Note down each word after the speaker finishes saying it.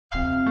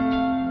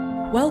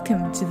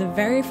Welcome to the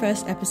very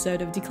first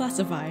episode of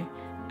Declassify,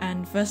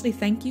 and firstly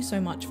thank you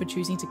so much for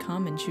choosing to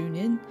come and tune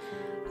in.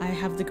 I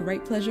have the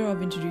great pleasure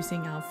of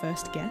introducing our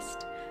first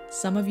guest.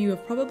 Some of you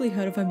have probably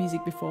heard of her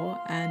music before,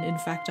 and in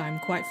fact I'm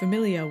quite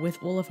familiar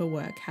with all of her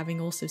work, having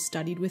also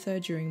studied with her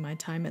during my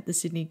time at the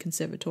Sydney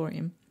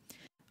Conservatorium.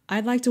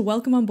 I'd like to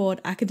welcome on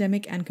board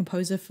academic and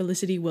composer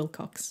Felicity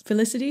Wilcox.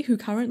 Felicity, who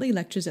currently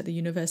lectures at the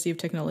University of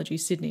Technology,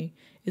 Sydney,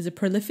 is a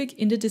prolific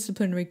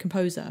interdisciplinary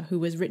composer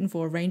who has written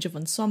for a range of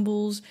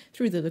ensembles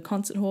through the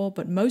concert hall,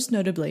 but most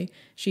notably,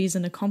 she is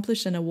an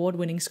accomplished and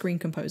award-winning screen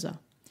composer.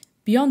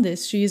 Beyond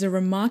this, she is a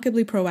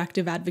remarkably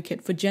proactive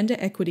advocate for gender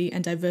equity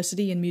and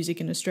diversity in music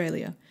in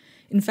Australia.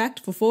 In fact,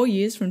 for 4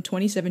 years from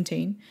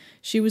 2017,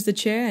 she was the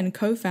chair and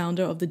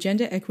co-founder of the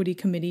Gender Equity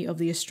Committee of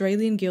the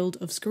Australian Guild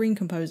of Screen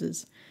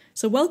Composers.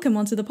 So welcome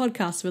onto the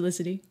podcast,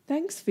 Felicity.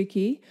 Thanks,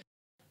 Vicky.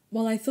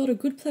 Well, I thought a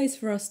good place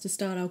for us to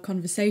start our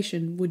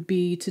conversation would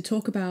be to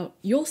talk about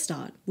your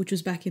start, which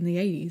was back in the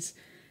 80s.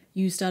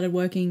 You started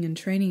working and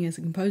training as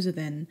a composer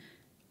then.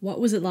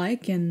 What was it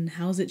like and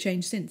how's it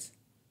changed since?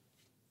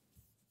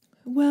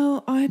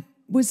 Well, I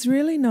was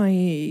really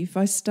naive.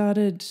 I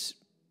started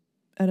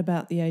at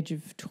about the age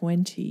of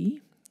 20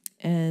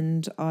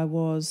 and I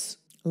was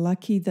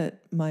lucky that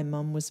my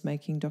mum was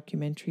making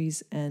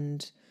documentaries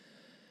and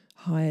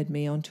hired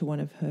me onto one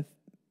of her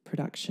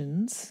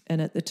productions. And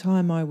at the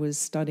time I was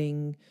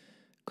studying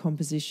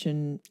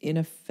composition in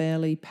a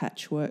fairly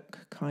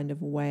patchwork kind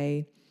of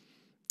way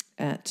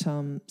at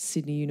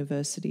Sydney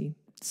University.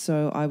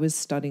 So I was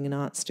studying an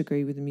arts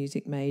degree with a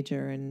music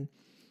major and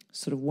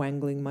sort of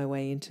wangling my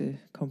way into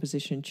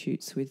composition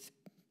tutes with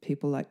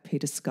people like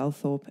Peter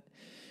Sculthorpe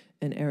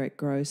and Eric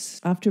Gross.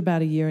 After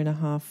about a year and a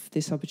half,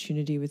 this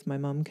opportunity with my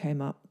mum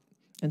came up.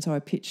 And so I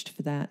pitched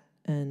for that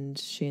and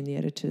she and the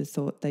editor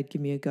thought they'd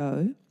give me a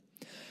go.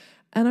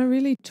 And I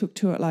really took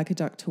to it like a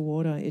duck to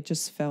water. It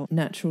just felt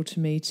natural to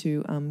me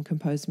to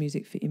compose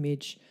music for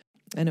Image.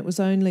 And it was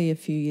only a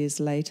few years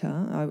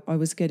later, I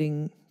was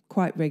getting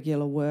quite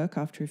regular work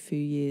after a few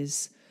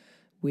years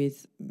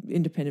with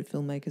independent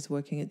filmmakers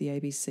working at the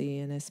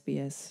ABC and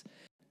SBS.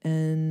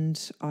 And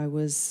I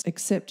was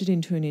accepted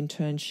into an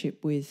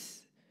internship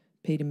with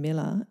Peter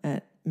Miller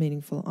at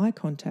Meaningful Eye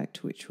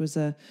Contact, which was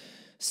a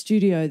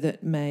studio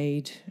that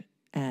made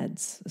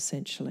ads,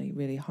 essentially,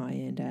 really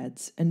high-end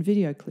ads, and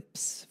video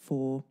clips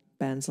for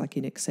bands like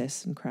In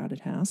Excess and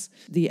Crowded House.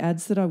 The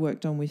ads that I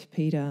worked on with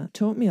Peter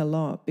taught me a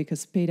lot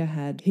because Peter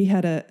had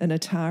an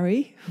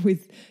Atari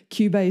with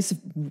Cubase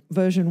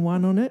version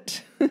 1 on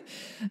it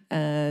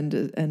and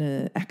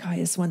a Akai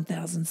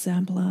S1000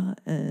 sampler,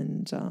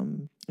 and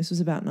this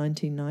was about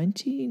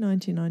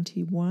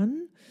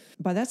 1991.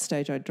 By that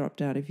stage, I dropped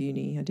out of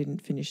uni. I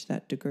didn't finish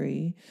that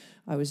degree.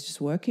 I was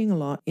just working a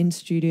lot in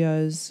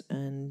studios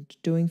and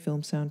doing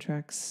film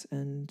soundtracks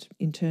and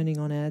interning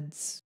on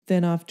ads.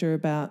 Then after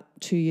about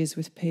 2 years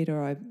with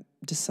Peter, I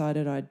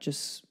decided I'd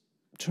just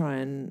try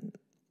and,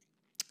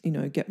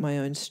 get my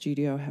own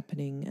studio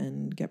happening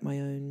and get my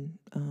own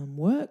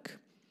work.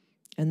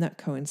 And that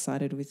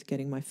coincided with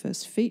getting my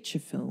first feature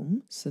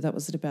film. So that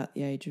was at about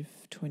the age of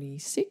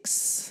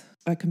 26.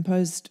 I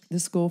composed the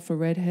score for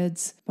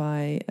Redheads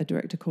by a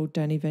director called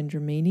Danny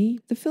Vendramini.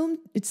 The film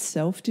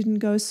itself didn't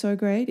go so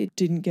great. It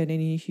didn't get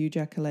any huge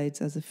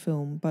accolades as a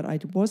film, but I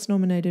was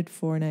nominated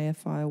for an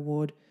AFI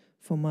award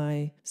for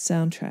my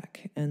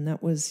soundtrack, and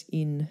that was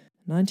in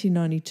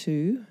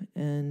 1992,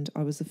 and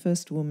I was the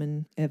first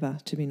woman ever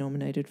to be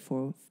nominated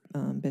for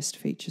Best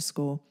Feature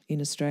Score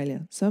in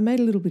Australia. So I made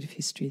a little bit of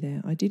history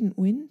there. I didn't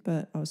win,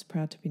 but I was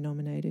proud to be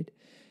nominated.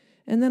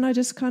 And then I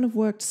just kind of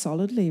worked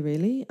solidly,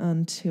 really,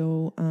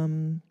 until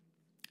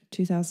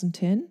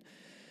 2010.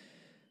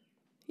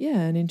 Yeah,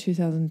 and in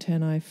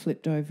 2010 I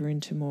flipped over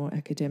into more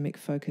academic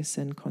focus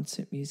and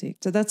concert music.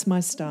 So that's my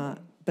start.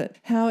 But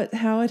how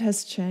it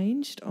has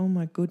changed, oh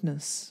my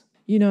goodness.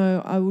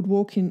 I would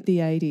walk in the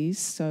 80s,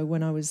 so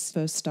when I was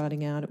first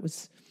starting out, it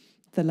was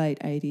the late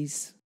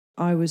 80s.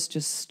 I was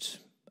just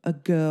a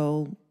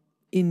girl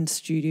in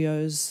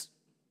studios.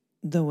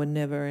 There were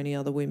never any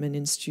other women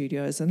in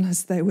studios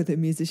unless they were the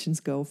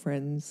musicians'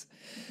 girlfriends.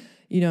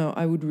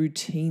 I would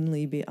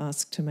routinely be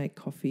asked to make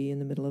coffee in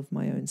the middle of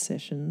my own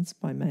sessions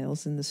by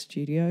males in the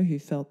studio who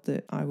felt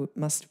that I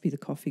must be the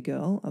coffee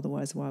girl,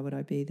 otherwise why would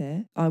I be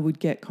there? I would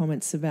get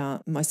comments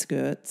about my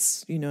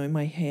skirts,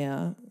 my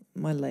hair,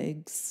 my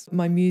legs,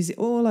 my music.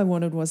 All I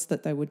wanted was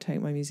that they would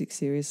take my music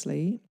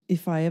seriously.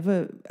 If I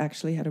ever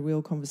actually had a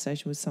real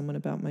conversation with someone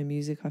about my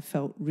music, I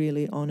felt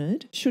really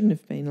honoured. Shouldn't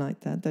have been like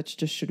that. That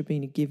just should have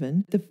been a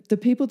given. The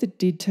people that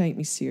did take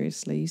me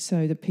seriously,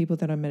 so the people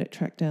that I met at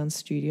Trackdown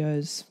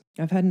Studios,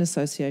 I've had an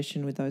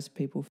association with those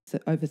people for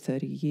over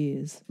 30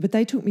 years, but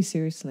they took me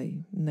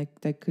seriously and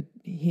they could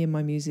hear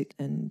my music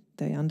and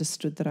they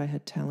understood that I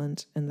had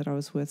talent and that I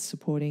was worth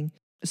supporting.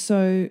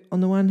 So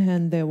on the one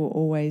hand, there were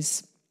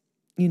always,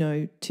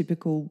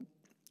 typical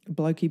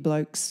blokey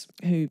blokes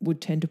who would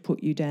tend to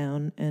put you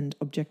down and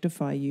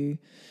objectify you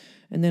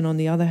And then on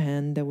the other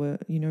hand, there were,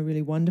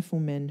 really wonderful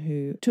men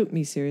who took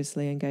me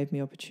seriously and gave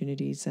me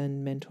opportunities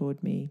and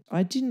mentored me.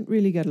 I didn't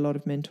really get a lot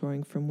of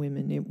mentoring from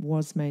women. It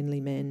was mainly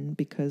men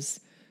because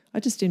I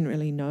just didn't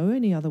really know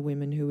any other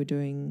women who were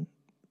doing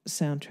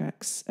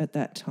soundtracks at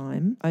that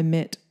time. I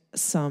met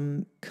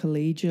some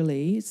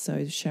collegially,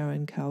 so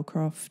Sharon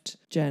Calcroft,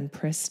 Jan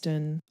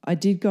Preston. I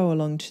did go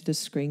along to the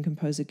Screen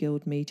Composer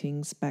Guild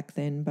meetings back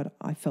then, but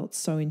I felt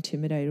so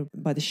intimidated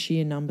by the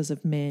sheer numbers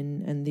of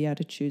men and the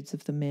attitudes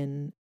of the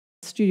men.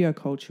 Studio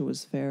culture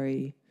was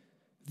very,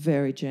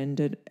 very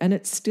gendered, and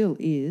it still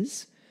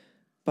is,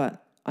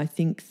 but I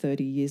think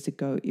 30 years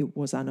ago it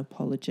was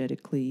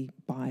unapologetically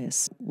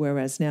biased,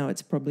 whereas now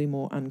it's probably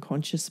more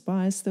unconscious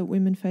bias that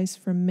women face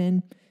from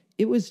men.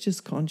 It was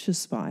just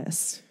conscious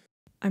bias.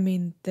 I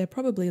mean, they're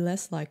probably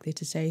less likely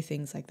to say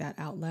things like that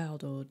out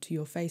loud or to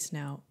your face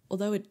now.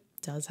 Although it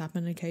does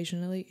happen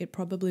occasionally, it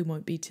probably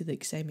won't be to the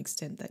same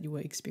extent that you were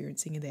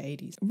experiencing in the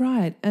 80s.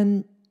 Right,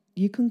 and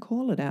you can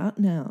call it out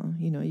now.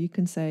 You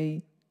can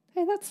say,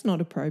 hey, that's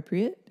not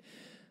appropriate.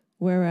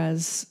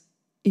 Whereas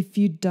if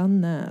you'd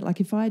done that,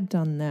 like if I'd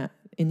done that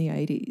in the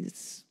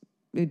 80s,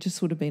 it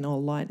just would have been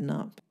all lighten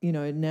up.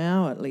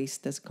 Now at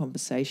least there's a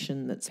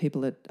conversation that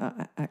people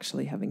are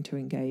actually having to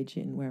engage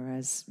in,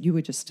 whereas you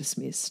were just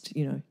dismissed,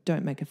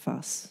 don't make a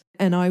fuss.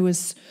 And I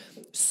was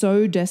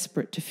so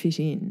desperate to fit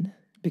in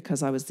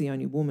because I was the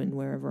only woman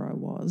wherever I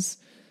was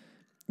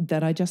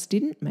that I just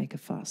didn't make a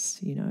fuss,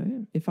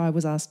 If I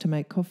was asked to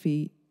make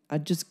coffee,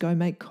 I'd just go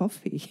make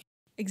coffee.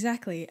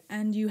 Exactly,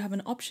 and you have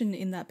an option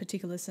in that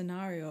particular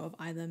scenario of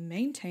either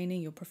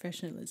maintaining your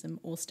professionalism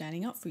or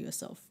standing up for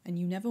yourself, and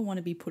you never want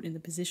to be put in the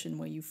position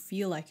where you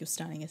feel like you're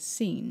starting a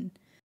scene.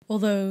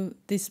 Although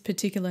this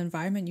particular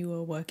environment you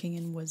were working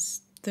in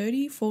was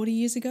 30, 40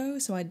 years ago,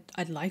 so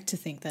I'd like to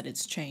think that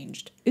it's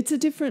changed. It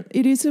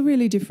is a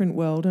really different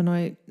world, and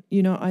I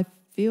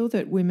feel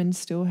that women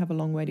still have a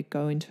long way to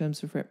go in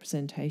terms of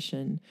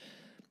representation.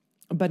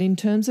 But in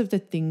terms of the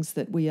things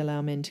that we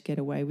allow men to get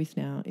away with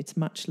now, it's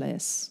much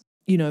less.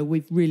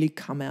 We've really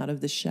come out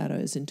of the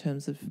shadows in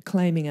terms of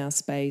claiming our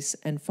space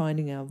and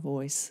finding our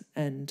voice,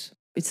 and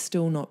it's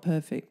still not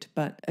perfect.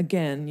 But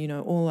again,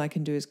 all I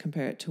can do is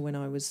compare it to when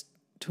I was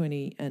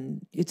 20,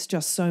 and it's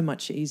just so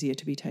much easier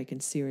to be taken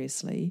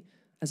seriously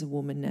as a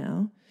woman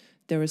now.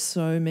 There are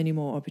so many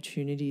more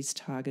opportunities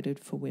targeted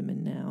for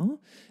women now,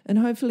 and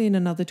hopefully in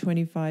another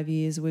 25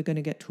 years we're going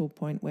to get to a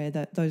point where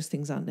those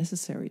things aren't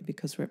necessary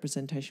because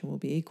representation will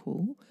be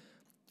equal.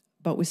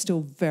 But we're still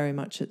very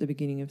much at the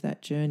beginning of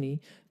that journey.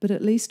 But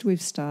at least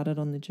we've started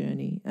on the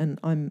journey, and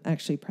I'm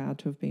actually proud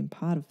to have been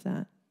part of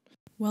that.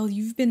 Well,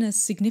 you've been a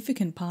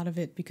significant part of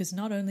it because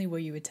not only were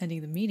you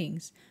attending the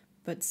meetings,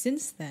 but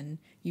since then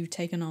you've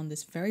taken on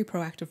this very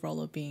proactive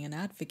role of being an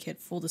advocate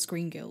for the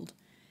Screen Guild.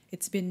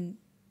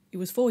 It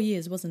was 4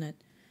 years, wasn't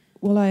it?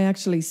 Well, I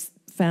actually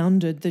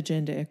founded the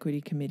Gender Equity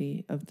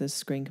Committee of the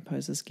Screen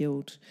Composers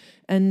Guild,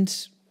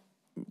 and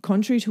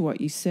contrary to what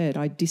you said,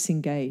 I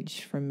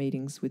disengaged from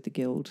meetings with the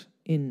Guild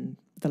in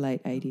the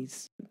late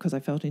 80s because I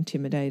felt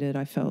intimidated,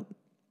 I felt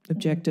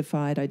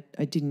objectified,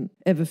 I didn't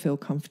ever feel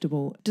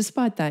comfortable.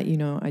 Despite that,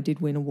 I did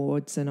win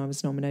awards and I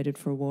was nominated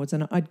for awards,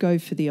 and I'd go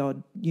for the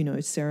odd,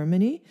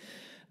 ceremony.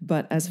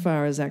 But as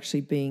far as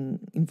actually being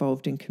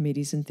involved in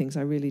committees and things,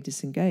 I really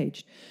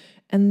disengaged.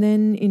 And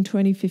then in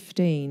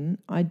 2015,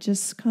 I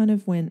just kind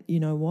of went, you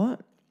know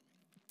what,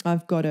 I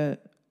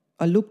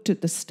looked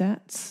at the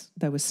stats.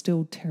 They were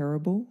still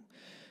terrible.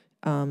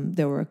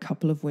 There were a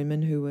couple of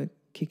women who were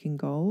kicking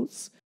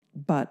goals,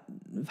 but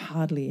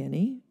hardly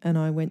any. And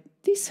I went,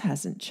 this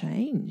hasn't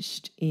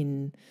changed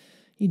in,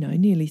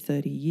 nearly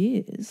 30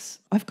 years.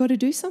 I've got to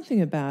do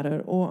something about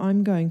it or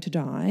I'm going to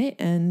die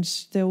and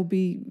there will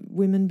be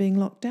women being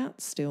locked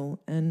out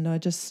still. And I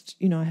just,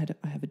 I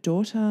have a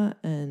daughter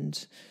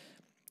and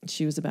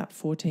she was about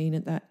 14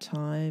 at that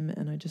time.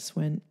 And I just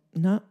went,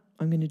 no.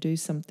 I'm going to do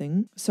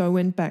something. So I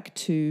went back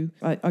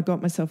I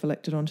got myself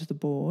elected onto the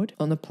board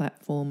on the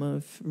platform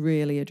of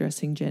really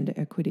addressing gender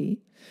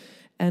equity.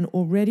 And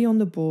already on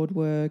the board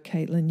were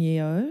Caitlin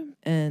Yeo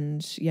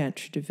and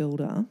Yantra de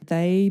Vilder.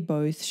 They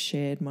both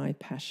shared my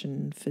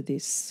passion for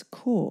this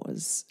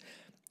cause.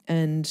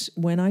 And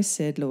when I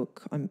said,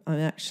 look, I'm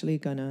actually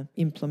going to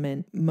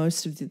implement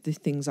most of the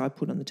things I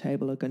put on the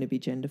table are going to be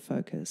gender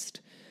focused,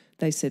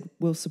 they said,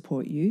 we'll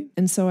support you.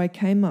 And so I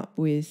came up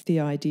with the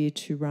idea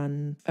to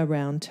run a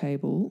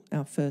roundtable,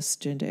 our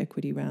first gender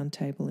equity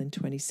roundtable in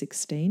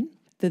 2016.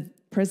 The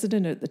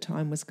president at the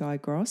time was Guy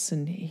Gross,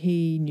 and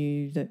he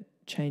knew that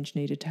change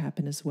needed to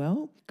happen as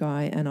well.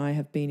 Guy and I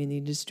have been in the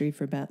industry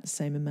for about the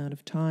same amount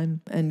of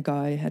time, and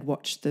Guy had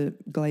watched the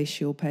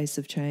glacial pace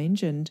of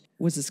change and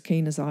was as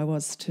keen as I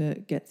was to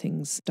get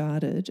things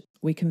started.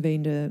 We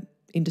convened a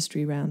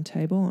industry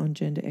roundtable on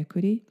gender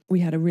equity. We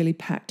had a really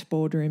packed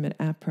boardroom at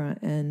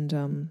APRA,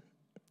 and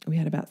we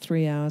had about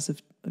 3 hours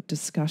of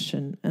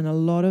discussion, and a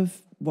lot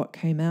of what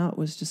came out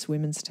was just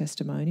women's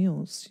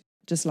testimonials,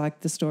 just like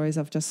the stories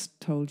I've just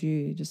told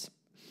you, just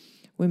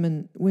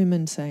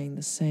women saying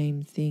the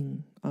same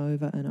thing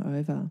over and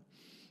over.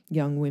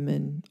 Young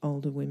women,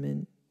 older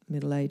women,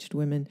 middle-aged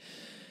women.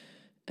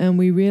 And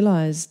we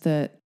realised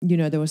that,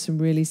 there were some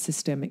really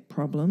systemic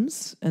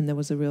problems, and there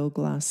was a real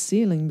glass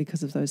ceiling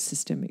because of those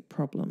systemic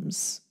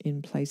problems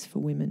in place for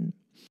women.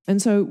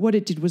 And so what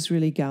it did was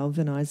really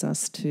galvanise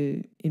us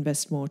to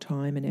invest more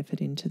time and effort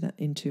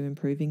into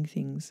improving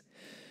things.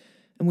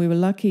 And we were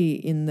lucky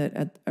in that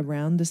at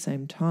around the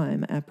same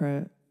time,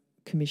 APRA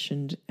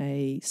commissioned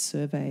a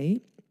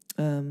survey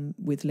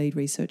with lead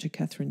researcher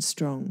Catherine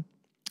Strong.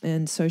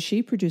 And so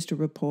she produced a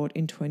report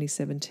in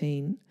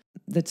 2017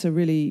 that's a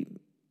really,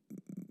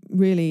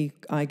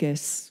 I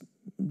guess,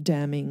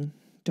 damning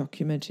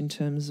document in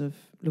terms of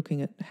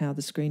looking at how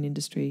the screen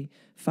industry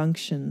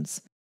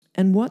functions.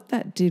 And what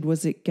that did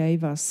was it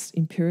gave us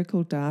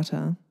empirical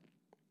data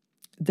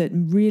that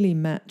really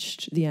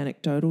matched the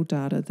anecdotal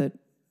data that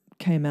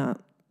came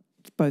out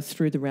both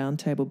through the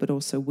roundtable, but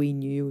also we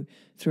knew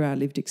through our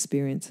lived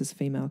experience as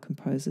female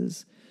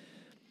composers.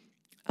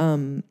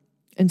 And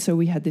so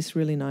we had this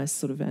really nice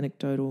sort of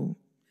anecdotal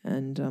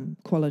and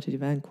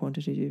qualitative and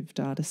quantitative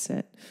data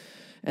set.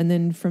 And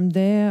then from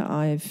there,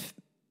 I've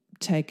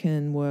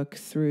taken work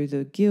through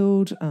the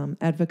Guild,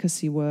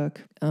 advocacy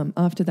work.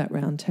 After that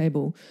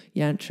roundtable,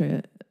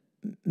 Yantra,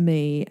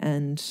 me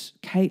and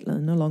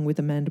Caitlin, along with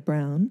Amanda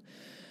Brown,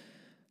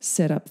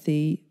 set up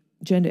the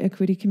Gender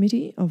Equity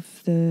Committee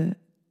of the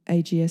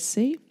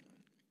AGSC,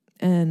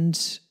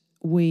 and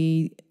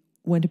we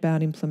went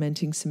about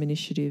implementing some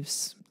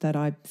initiatives that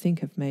I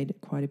think have made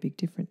quite a big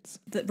difference.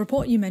 The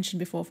report you mentioned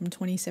before from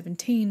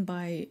 2017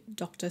 by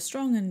Dr.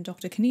 Strong and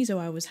Dr. Canizo,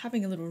 I was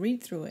having a little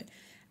read through it,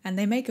 and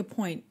they make a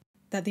point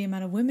that the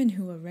amount of women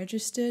who were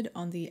registered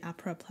on the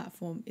APRA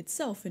platform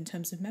itself in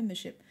terms of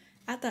membership,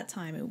 at that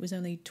time it was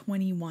only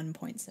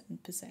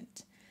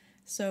 21.7%.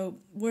 So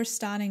we're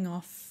starting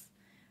off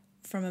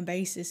from a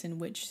basis in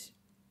which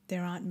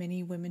there aren't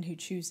many women who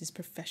choose this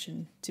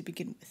profession to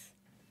begin with.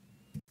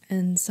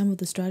 And some of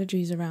the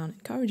strategies around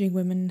encouraging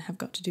women have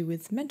got to do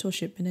with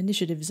mentorship and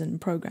initiatives and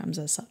programs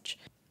as such.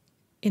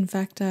 In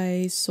fact,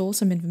 I saw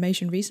some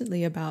information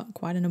recently about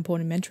quite an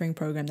important mentoring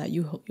program that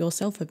you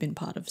yourself have been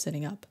part of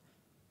setting up.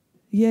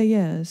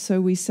 Yeah. So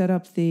we set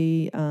up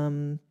the,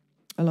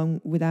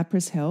 along with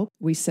APRA's help,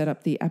 we set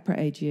up the APRA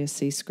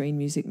AGSC Screen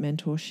Music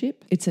Mentorship.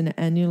 It's an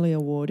annually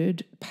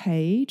awarded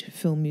paid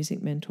film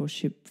music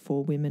mentorship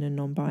for women and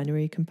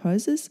non-binary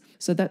composers.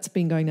 So that's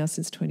been going now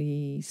since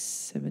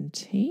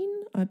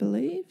 2017, I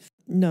believe.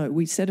 No,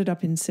 we set it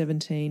up in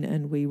 17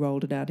 and we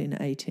rolled it out in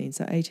 18.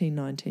 So 18,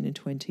 19 and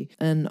 20.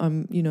 And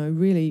I'm,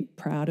 really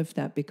proud of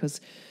that because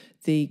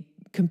the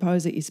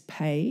composer is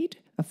paid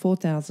a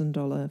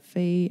 $4,000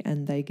 fee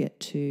and they get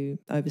to,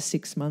 over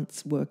 6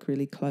 months, work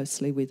really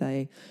closely with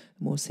a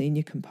more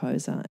senior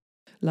composer.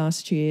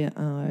 Last year,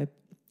 I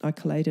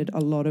collated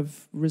a lot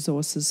of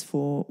resources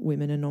for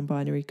women and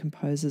non-binary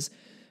composers,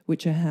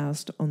 which are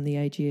housed on the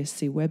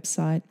AGSC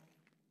website.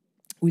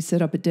 We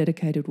set up a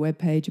dedicated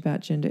webpage about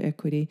gender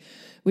equity,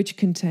 which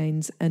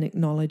contains an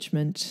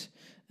acknowledgement,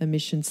 a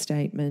mission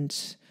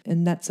statement,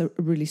 and that's a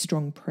really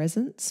strong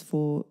presence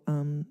for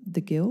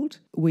the Guild.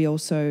 We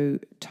also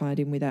tied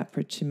in with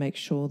APRA to make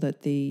sure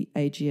that the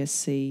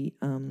AGSC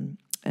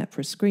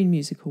APRA Screen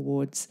Music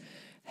Awards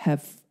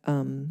have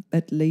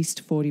at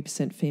least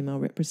 40% female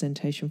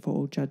representation for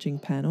all judging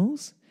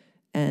panels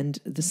and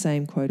the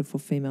same quota for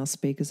female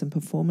speakers and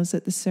performers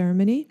at the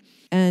ceremony.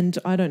 And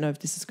I don't know if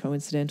this is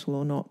coincidental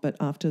or not, but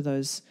after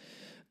those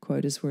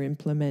quotas were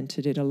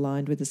implemented, it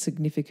aligned with a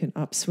significant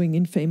upswing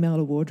in female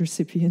award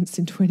recipients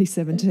in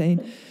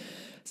 2017.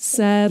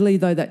 Sadly,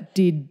 though, that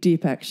did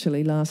dip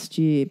actually last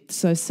year.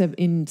 So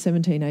in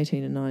 17,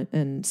 18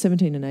 and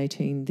 17 and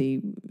 18,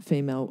 the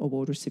female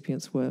award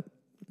recipients were,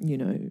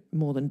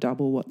 more than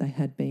double what they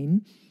had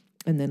been.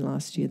 And then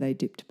last year they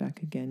dipped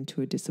back again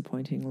to a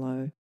disappointing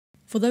low.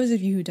 For those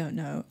of you who don't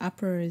know,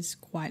 APRA is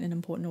quite an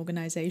important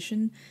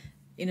organisation.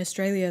 In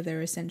Australia,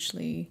 they're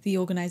essentially the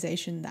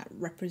organisation that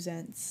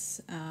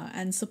represents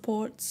and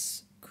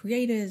supports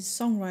creators,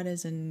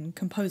 songwriters and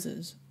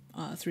composers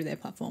through their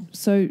platform.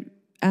 So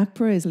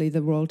APRA is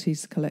the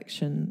Royalties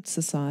Collection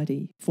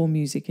Society for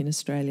Music in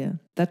Australia.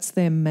 That's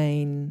their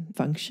main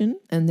function.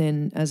 And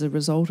then as a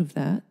result of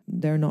that,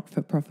 they're a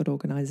not-for-profit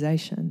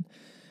organisation.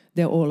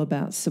 They're all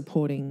about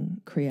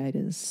supporting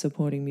creators,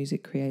 supporting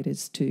music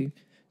creators to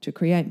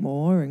create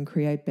more and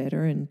create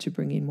better and to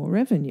bring in more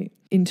revenue.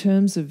 In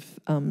terms of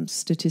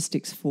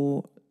statistics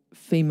for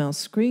female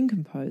screen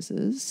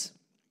composers,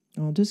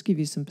 I'll just give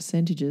you some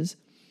percentages.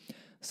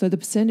 So the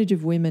percentage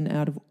of women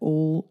out of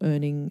all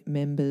earning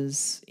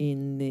members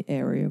in the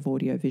area of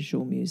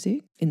audiovisual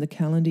music in the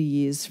calendar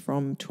years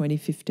from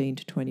 2015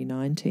 to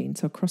 2019,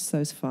 so across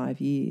those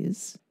 5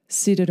 years,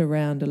 sit at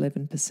around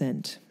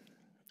 11%.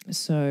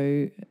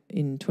 So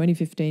in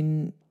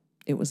 2015,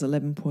 it was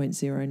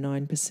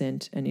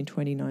 11.09%, and in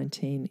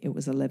 2019, it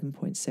was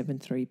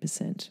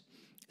 11.73%.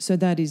 So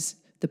that is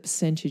the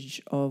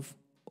percentage of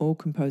all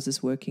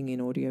composers working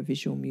in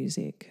audiovisual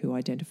music who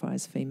identify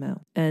as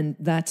female. And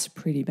that's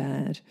pretty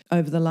bad.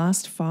 Over the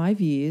last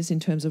 5 years, in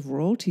terms of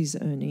royalties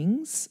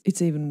earnings,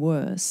 it's even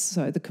worse.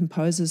 So the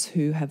composers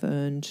who have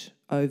earned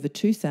over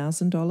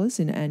 $2,000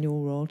 in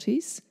annual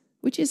royalties,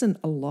 which isn't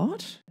a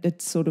lot.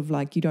 It's sort of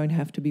like you don't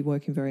have to be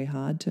working very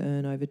hard to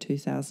earn over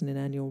 $2,000 in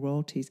annual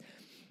royalties.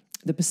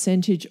 The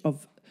percentage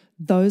of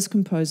those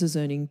composers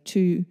earning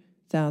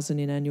 $2,000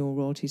 in annual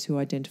royalties who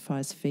identify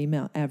as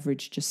female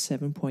averaged just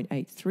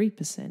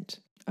 7.83%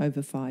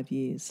 over 5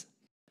 years.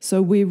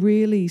 So we're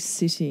really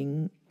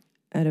sitting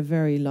at a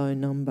very low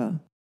number.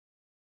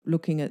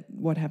 Looking at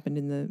what happened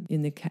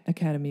in the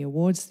Academy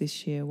Awards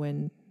this year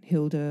when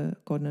Hilda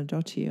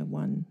Godnadottir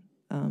won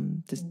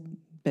the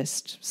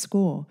best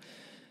score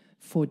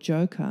for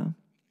Joker,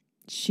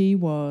 she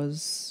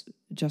was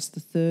just the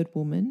third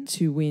woman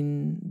to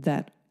win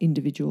that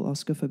individual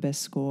Oscar for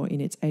Best Score in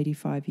its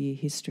 85-year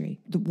history.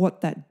 What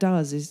that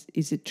does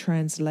is it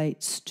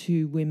translates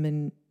to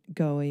women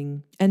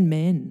going, and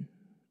men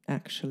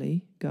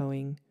actually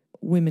going,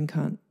 women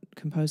can't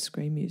compose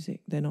screen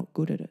music. They're not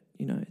good at it.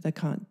 You know, they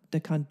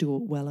can't do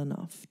it well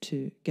enough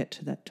to get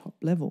to that top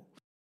level.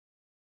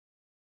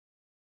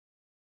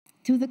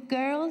 To the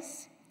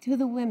girls, to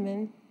the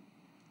women,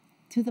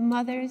 to the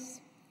mothers,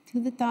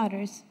 to the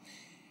daughters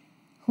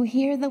who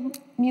hear the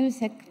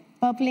music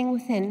bubbling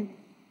within,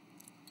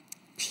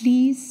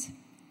 please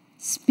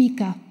speak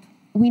up.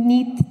 We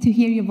need to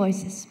hear your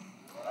voices.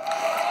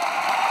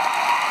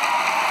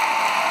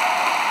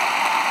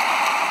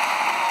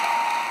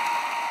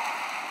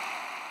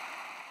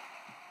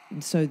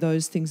 So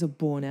those things are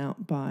borne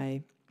out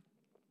by,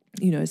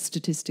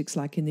 statistics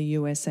like in the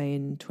USA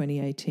in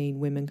 2018,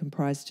 women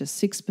comprised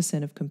just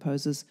 6% of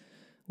composers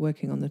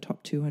working on the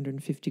top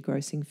 250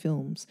 grossing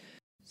films.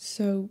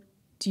 So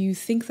do you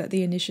think that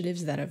the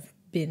initiatives that have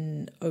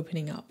been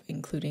opening up,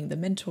 including the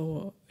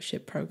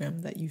mentorship program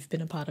that you've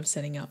been a part of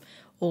setting up,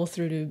 or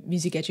through to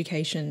music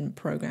education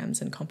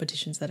programs and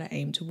competitions that are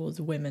aimed towards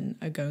women,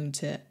 are going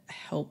to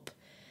help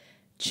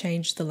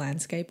change the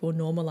landscape or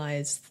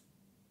normalize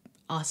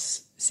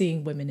us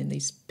seeing women in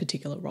these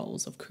particular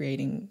roles of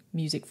creating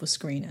music for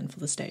screen and for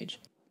the stage?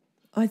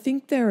 I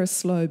think they're a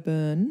slow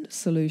burn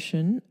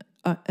solution,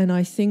 and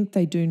I think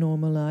they do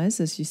normalise,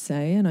 as you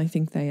say, and I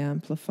think they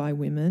amplify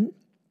women.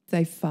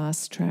 They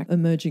fast track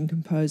emerging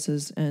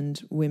composers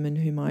and women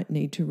who might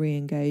need to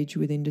re-engage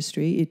with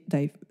industry.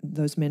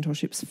 Those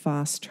mentorships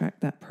fast track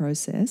that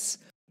process.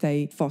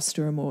 They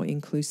foster a more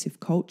inclusive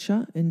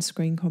culture in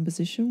screen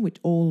composition,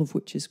 all of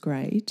which is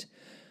great.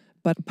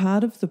 But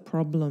part of the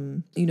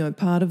problem,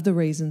 part of the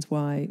reasons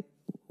why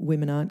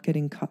women aren't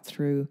getting cut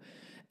through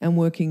and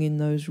working in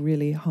those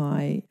really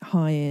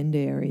high-end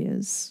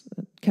areas,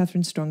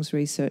 Catherine Strong's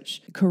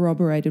research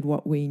corroborated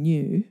what we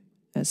knew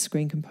as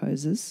screen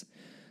composers,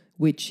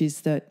 which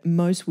is that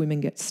most women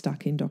get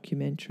stuck in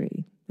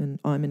documentary. And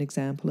I'm an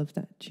example of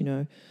that.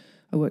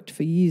 I worked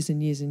for years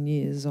and years and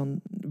years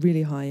on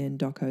really high-end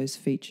docos,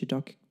 feature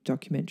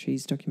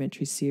documentaries,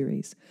 documentary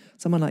series.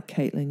 Someone like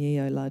Caitlin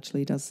Yeo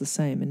largely does the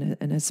same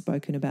and has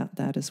spoken about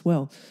that as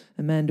well.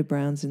 Amanda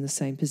Brown's in the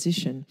same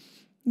position.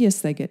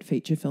 Yes, they get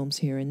feature films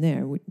here and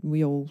there.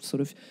 We all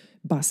sort of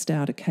bust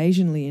out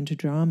occasionally into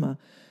drama,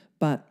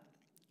 but,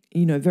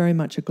 very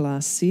much a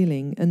glass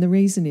ceiling. And the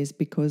reason is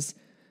because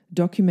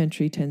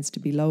documentary tends to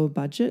be lower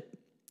budget,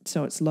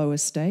 so it's lower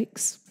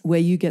stakes. Where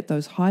you get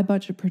those high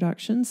budget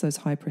productions, those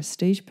high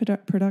prestige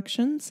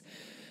productions,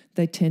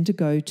 they tend to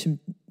go to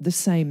the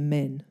same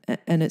men.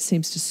 And it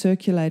seems to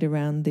circulate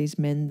around these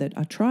men that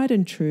are tried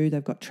and true.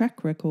 They've got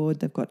track record.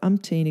 They've got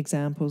umpteen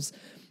examples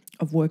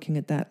of working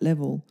at that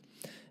level.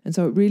 And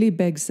so it really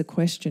begs the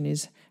question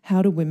is,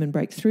 how do women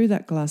break through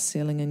that glass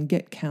ceiling and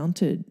get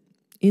counted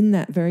in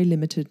that very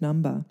limited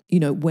number,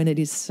 when it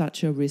is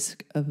such a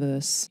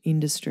risk-averse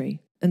industry?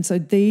 And so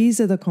these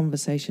are the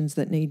conversations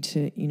that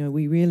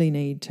we really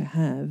need to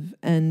have.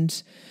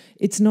 And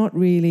it's not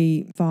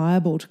really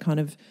viable to kind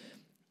of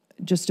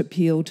just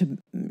appeal to,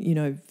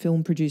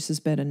 film producers'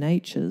 better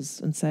natures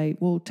and say,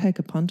 well, take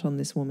a punt on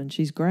this woman,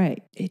 she's great.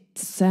 It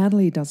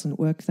sadly doesn't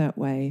work that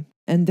way.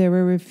 And there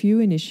are a few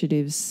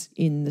initiatives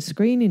in the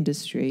screen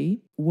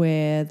industry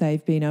where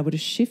they've been able to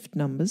shift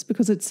numbers,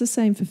 because it's the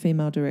same for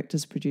female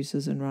directors,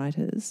 producers and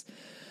writers.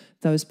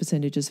 Those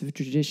percentages have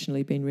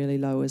traditionally been really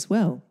low as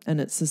well. And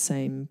it's the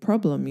same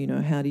problem,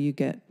 how do you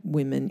get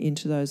women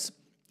into those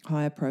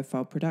higher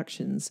profile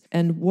productions?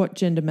 And what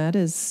Gender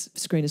Matters,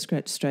 Screen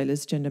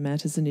Australia's Gender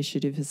Matters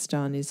initiative has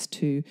done is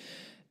to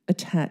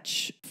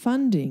attach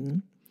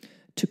funding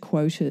to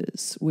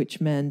quotas which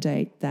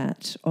mandate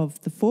that of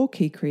the 4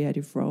 key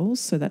creative roles,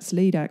 so that's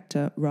lead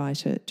actor,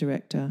 writer,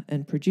 director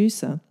and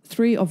producer,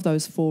 3 of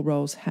those 4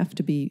 roles have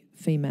to be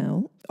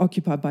female,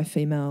 occupied by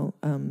female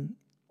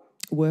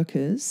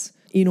workers,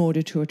 in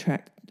order to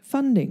attract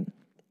funding.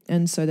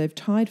 And so they've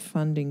tied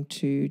funding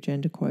to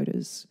gender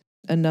quotas.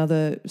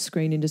 Another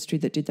screen industry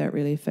that did that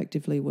really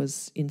effectively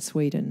was in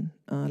Sweden,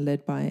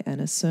 led by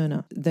Anna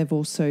Cerner. They've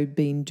also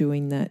been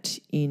doing that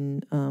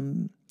in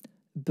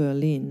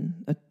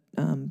Berlin,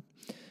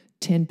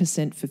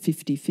 10% for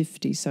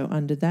 50-50. So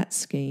under that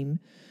scheme,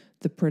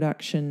 the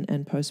production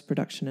and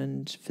post-production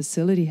and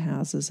facility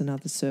houses and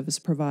other service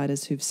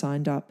providers who've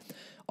signed up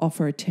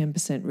offer a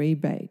 10%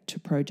 rebate to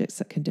projects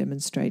that can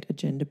demonstrate a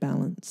gender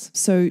balance.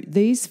 So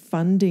these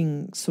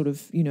funding sort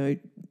of,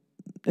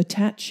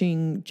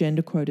 attaching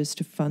gender quotas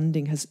to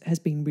funding has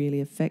been really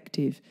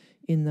effective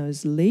in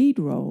those lead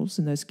roles,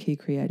 in those key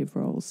creative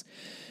roles.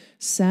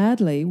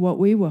 Sadly, what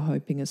we were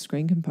hoping as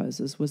screen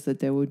composers was that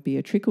there would be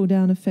a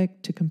trickle-down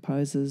effect to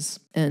composers,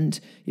 and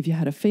if you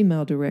had a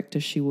female director,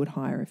 she would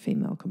hire a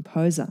female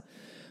composer.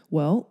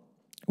 Well,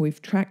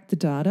 we've tracked the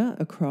data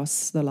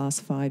across the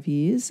last 5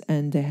 years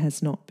and there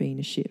has not been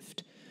a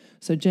shift.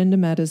 So Gender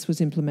Matters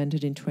was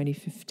implemented in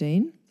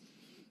 2015.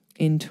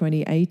 In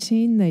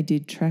 2018, they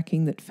did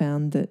tracking that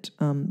found that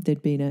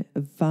there'd been a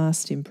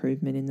vast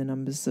improvement in the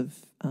numbers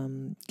of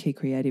key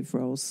creative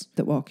roles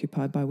that were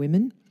occupied by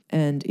women,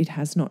 and it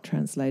has not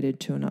translated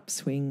to an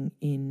upswing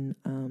in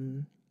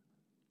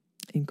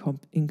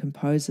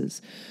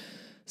composers.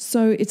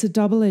 So it's a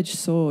double-edged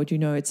sword,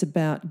 it's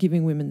about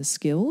giving women the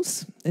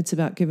skills, it's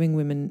about giving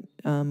women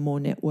more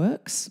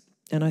networks,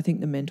 and I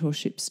think the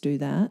mentorships do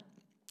that.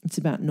 It's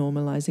about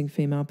normalising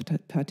female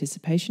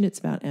participation, it's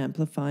about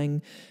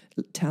amplifying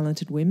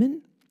talented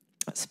women,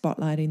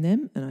 spotlighting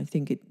them, and I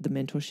think the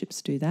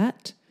mentorships do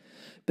that.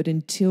 But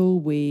until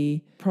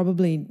we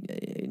probably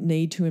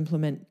need to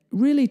implement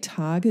really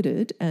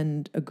targeted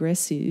and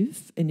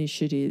aggressive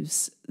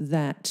initiatives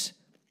that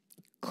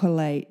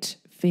collate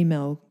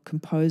female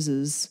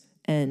composers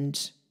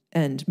and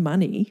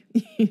money,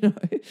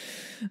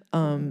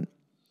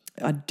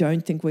 I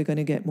don't think we're going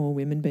to get more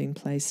women being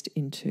placed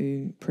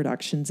into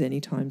productions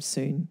anytime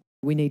soon.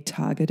 We need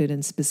targeted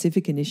and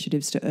specific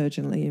initiatives to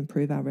urgently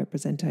improve our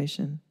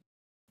representation.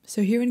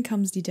 So herein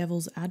comes the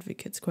devil's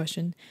advocate's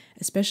question,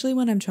 especially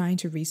when I'm trying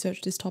to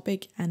research this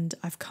topic, and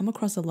I've come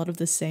across a lot of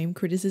the same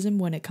criticism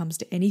when it comes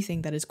to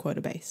anything that is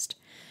quota-based.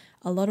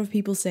 A lot of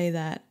people say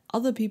that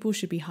other people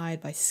should be hired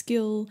by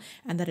skill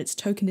and that it's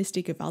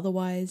tokenistic if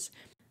otherwise.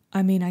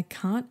 I mean, I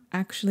can't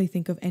actually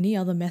think of any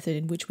other method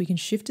in which we can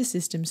shift a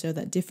system so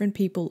that different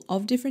people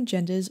of different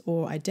genders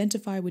or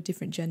identify with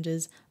different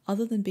genders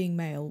other than being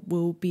male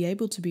will be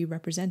able to be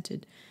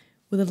represented.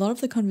 With a lot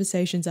of the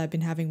conversations I've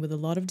been having with a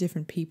lot of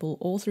different people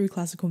all through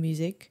classical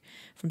music,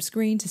 from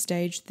screen to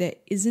stage, there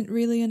isn't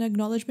really an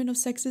acknowledgement of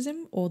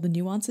sexism or the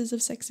nuances of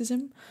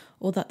sexism,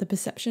 or that the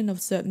perception of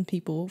certain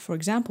people, for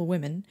example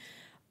women,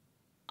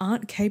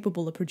 aren't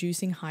capable of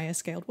producing higher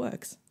scaled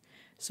works.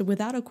 So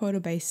without a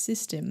quota-based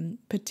system,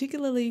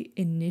 particularly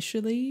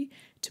initially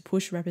to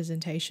push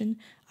representation,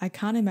 I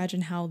can't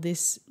imagine how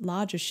this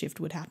larger shift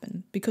would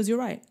happen. Because you're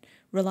right,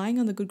 relying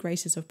on the good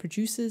graces of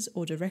producers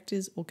or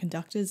directors or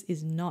conductors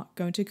is not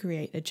going to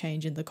create a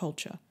change in the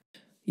culture.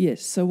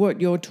 Yes, so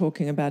what you're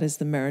talking about is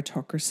the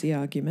meritocracy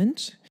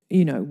argument,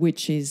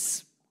 which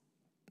is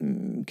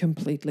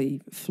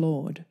completely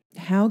flawed.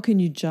 How can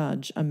you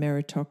judge a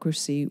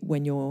meritocracy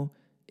when you're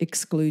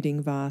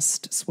excluding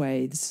vast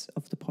swathes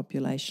of the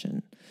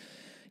population?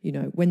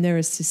 When there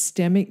are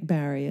systemic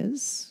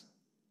barriers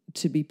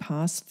to be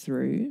passed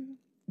through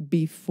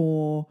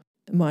before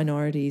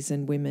minorities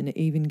and women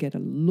even get a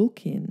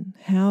look in,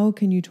 how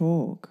can you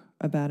talk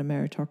about a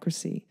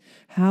meritocracy?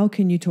 How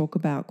can you talk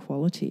about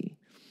quality?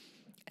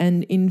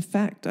 And in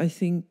fact, I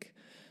think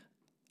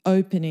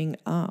opening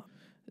up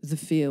the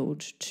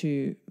field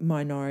to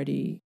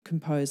minority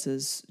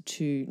composers,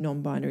 to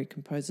non-binary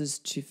composers,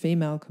 to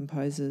female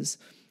composers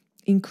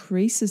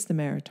increases the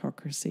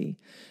meritocracy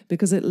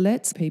because it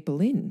lets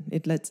people in.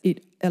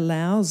 It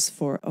allows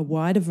for a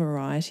wider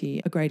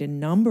variety, a greater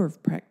number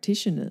of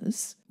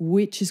practitioners,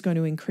 which is going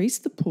to increase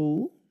the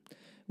pool,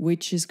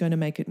 which is going to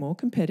make it more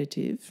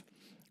competitive,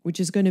 which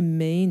is going to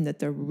mean that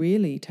the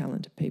really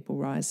talented people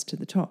rise to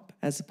the top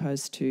as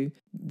opposed to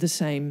the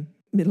same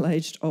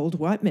middle-aged old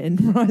white men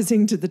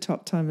rising to the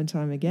top time and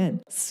time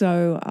again.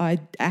 So I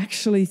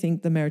actually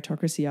think the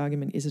meritocracy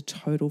argument is a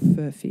total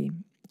furphy.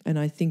 And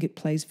I think it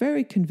plays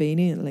very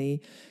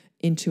conveniently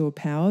into a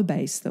power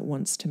base that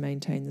wants to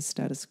maintain the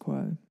status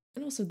quo.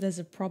 And also there's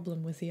a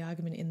problem with the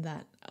argument in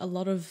that a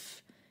lot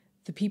of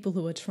the people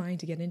who are trying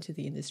to get into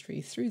the industry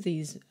through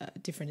these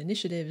different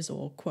initiatives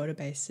or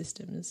quota-based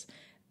systems,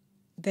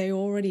 they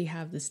already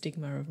have the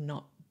stigma of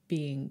not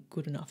being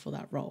good enough for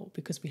that role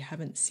because we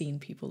haven't seen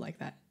people like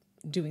that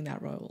doing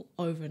that role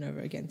over and over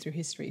again through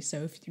history.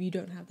 So if you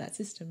don't have that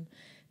system,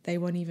 they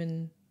won't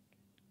even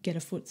get a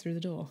foot through the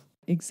door.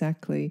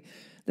 Exactly.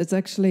 There's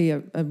actually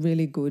a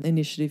really good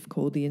initiative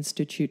called the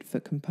Institute for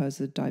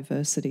Composer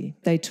Diversity.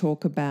 They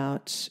talk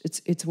about,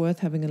 it's worth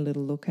having a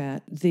little look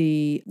at.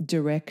 The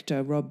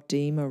director, Rob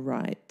Deemer,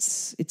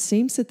 writes, it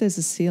seems that there's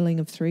a ceiling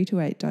of 3 to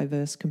 8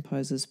 diverse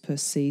composers per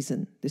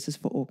season. This is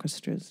for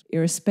orchestras,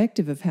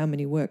 irrespective of how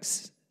many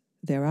works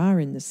there are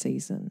in the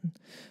season.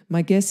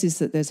 My guess is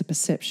that there's a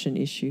perception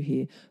issue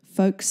here.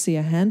 Folks see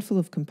a handful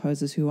of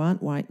composers who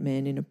aren't white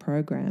men in a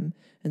program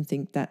and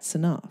think that's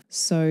enough.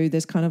 So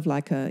there's kind of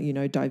like a,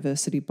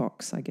 diversity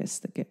box, I guess,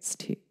 that gets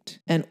ticked.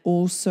 And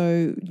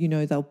also,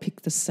 they'll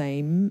pick the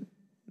same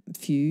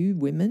few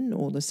women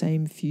or the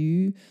same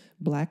few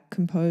black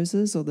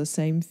composers or the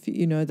same few,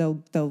 you know,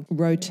 they'll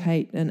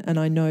rotate. And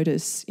I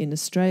notice in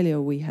Australia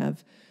we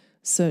have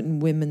certain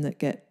women that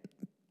get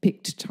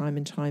picked time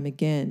and time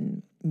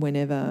again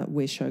whenever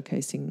we're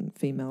showcasing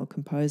female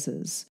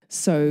composers.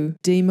 So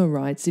Dima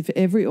writes, if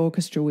every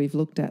orchestra we've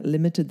looked at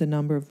limited the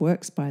number of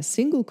works by a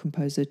single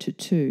composer to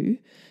 2,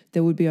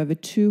 there would be over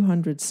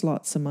 200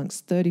 slots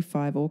amongst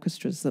 35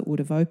 orchestras that would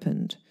have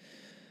opened.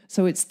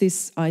 So it's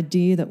this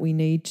idea that we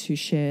need to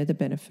share the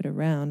benefit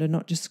around and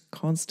not just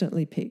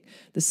constantly pick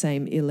the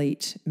same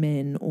elite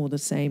men or the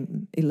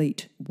same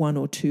elite 1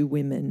 or 2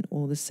 women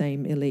or the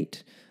same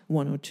elite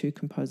 1 or 2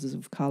 composers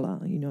of colour.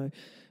 You know,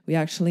 we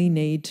actually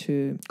need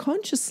to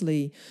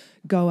consciously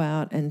go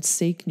out and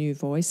seek new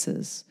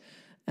voices.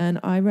 And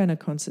I ran a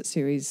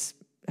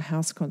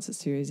house concert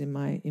series in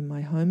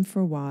my home for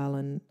a while,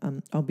 and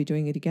I'll be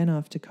doing it again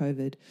after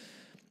COVID.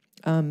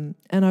 And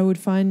I would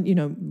find, you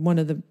know, one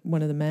of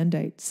the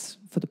mandates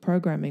for the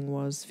programming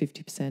was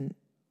 50%,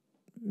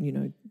 you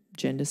know,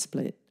 gender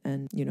split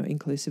and, you know,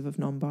 inclusive of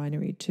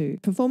non-binary too.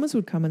 Performers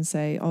would come and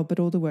say, oh, but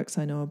all the works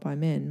I know are by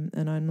men.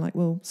 And I'm like,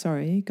 well,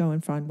 sorry, go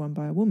and find one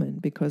by a woman,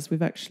 because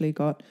we've actually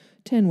got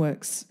 10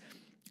 works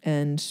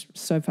and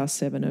so far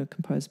 7 are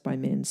composed by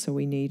men. So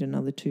we need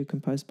another 2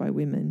 composed by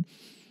women.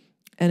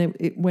 And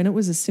when it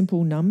was a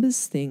simple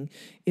numbers thing,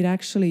 it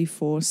actually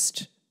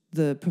forced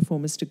the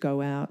performers to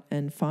go out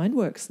and find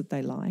works that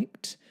they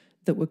liked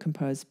that were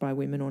composed by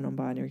women or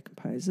non-binary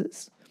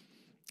composers,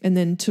 and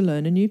then to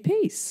learn a new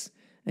piece.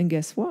 And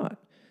guess what?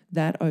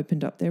 That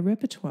opened up their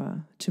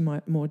repertoire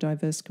to more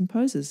diverse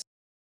composers.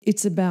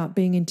 It's about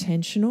being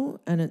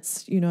intentional, and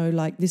it's, you know,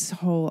 like this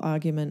whole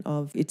argument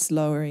of it's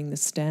lowering the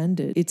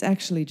standard. It's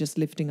actually just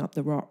lifting up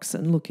the rocks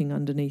and looking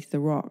underneath the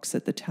rocks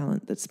at the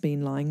talent that's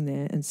been lying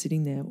there and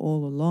sitting there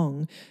all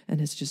along and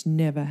has just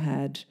never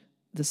had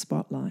the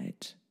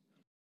spotlight.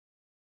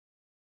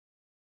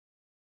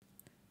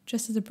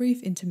 Just as a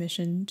brief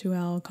intermission to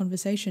our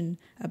conversation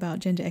about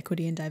gender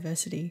equity and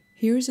diversity,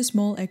 here is a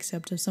small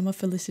excerpt of some of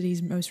Felicity's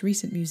most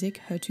recent music,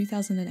 her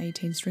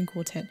 2018 string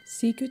quartet,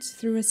 Secrets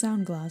Through a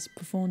Sound Glass,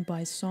 performed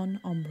by Son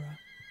Ombra.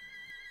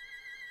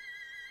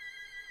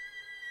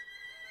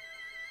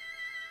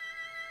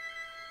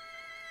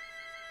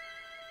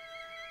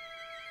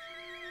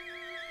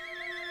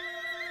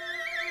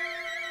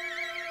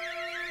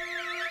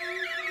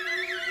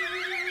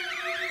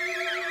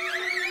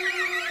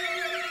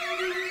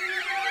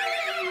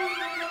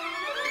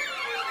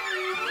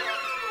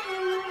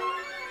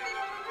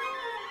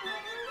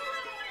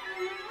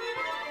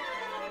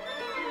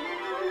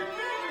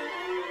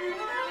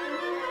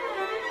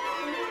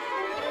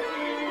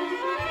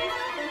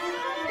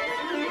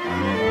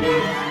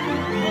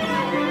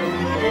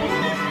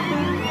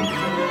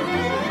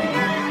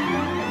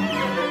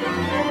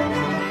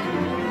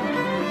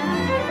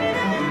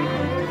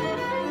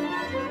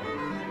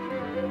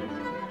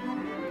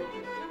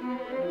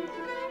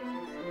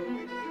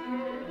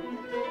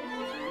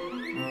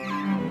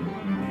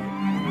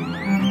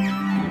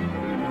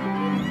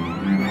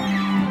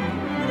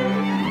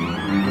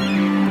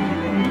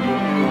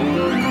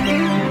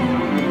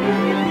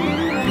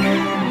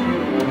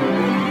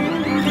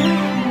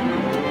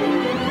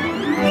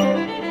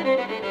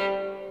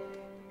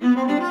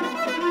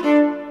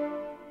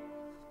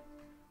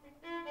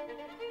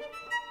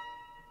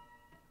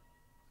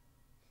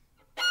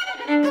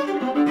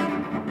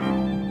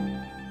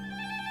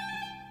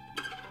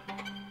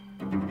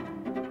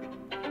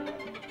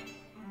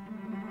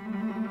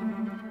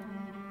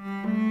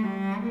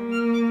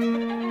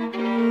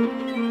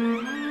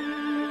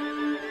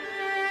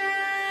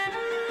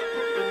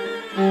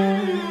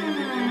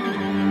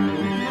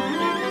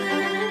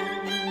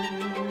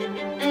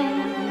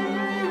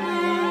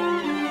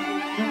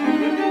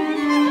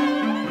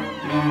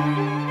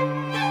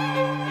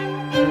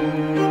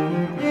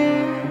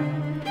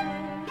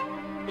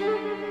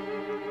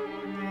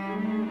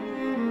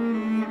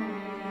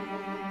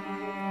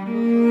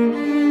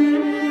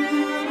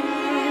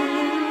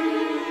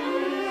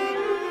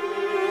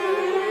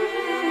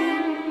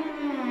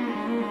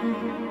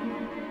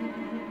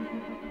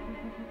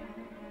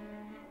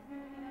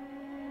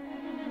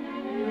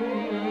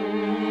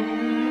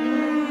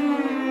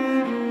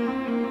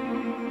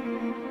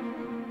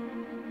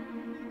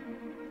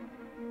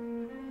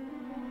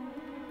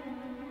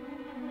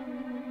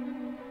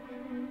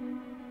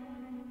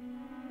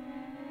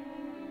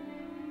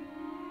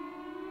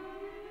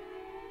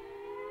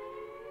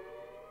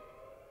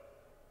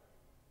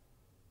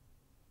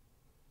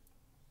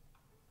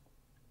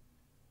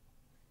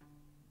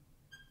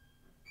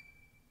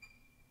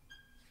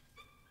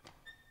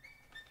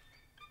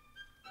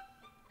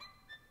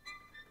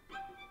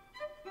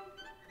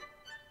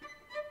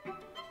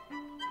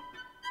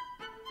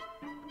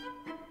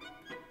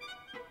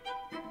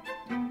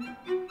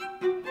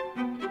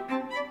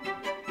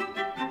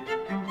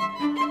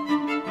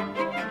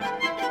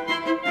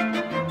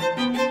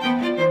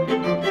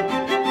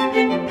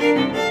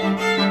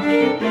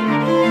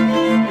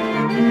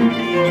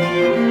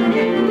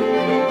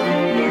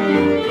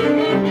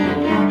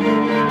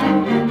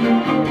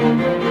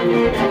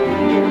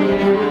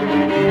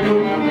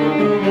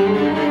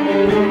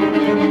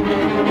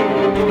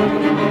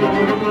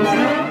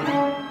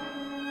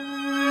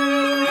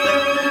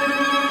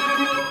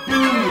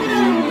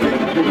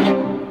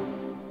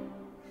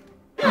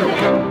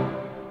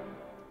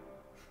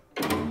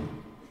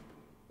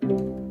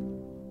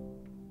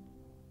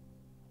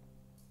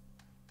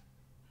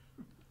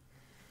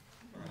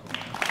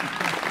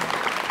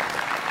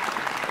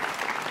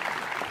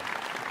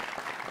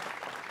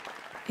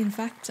 In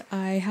fact,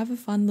 I have a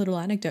fun little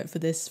anecdote for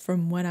this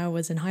from when I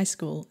was in high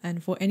school,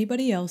 and for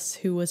anybody else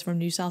who was from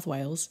New South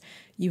Wales,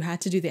 you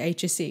had to do the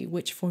HSC,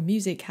 which for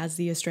music has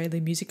the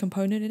Australian music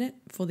component in it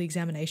for the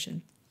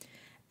examination.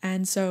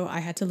 And so I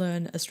had to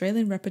learn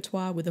Australian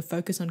repertoire with a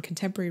focus on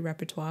contemporary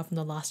repertoire from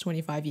the last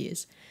 25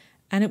 years.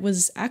 And it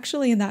was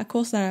actually in that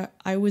course that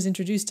I was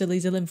introduced to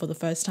Lisa Lim for the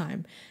first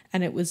time,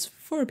 and it was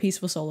for a piece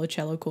for solo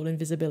cello called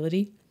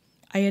Invisibility.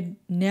 I had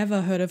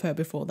never heard of her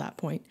before that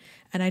point,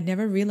 and I'd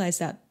never realised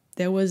that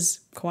there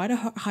was quite a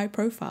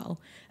high-profile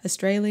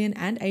Australian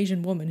and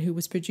Asian woman who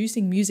was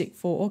producing music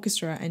for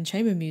orchestra and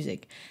chamber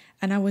music,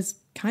 and I was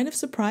kind of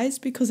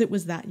surprised because it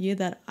was that year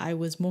that I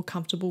was more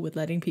comfortable with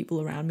letting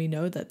people around me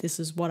know that this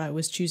is what I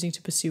was choosing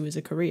to pursue as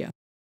a career.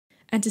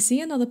 And to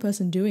see another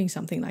person doing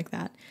something like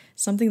that,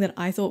 something that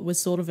I thought was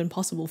sort of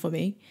impossible for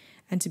me,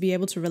 and to be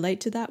able to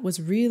relate to that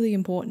was really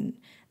important.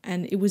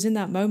 And it was in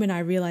that moment I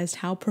realized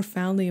how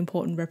profoundly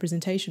important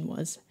representation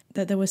was,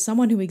 that there was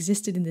someone who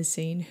existed in this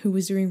scene who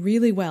was doing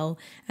really well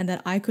and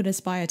that I could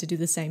aspire to do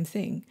the same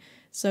thing.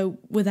 So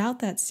without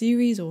that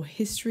series or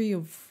history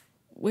of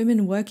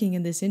women working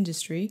in this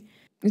industry...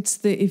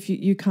 It's if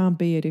you can't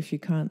be it if you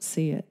can't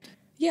see it.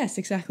 Yes,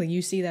 exactly.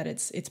 You see that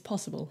it's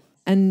possible.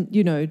 And,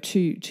 you know,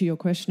 to your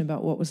question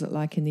about what was it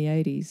like in the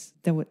 80s,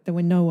 there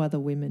were no other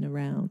women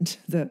around.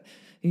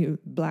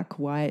 Black,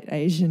 white,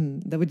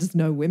 Asian, there were just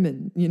no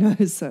women, you know.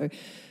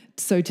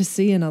 So to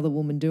see another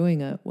woman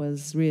doing it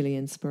was really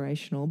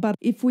inspirational. But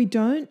if we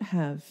don't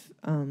have,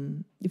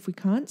 if we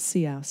can't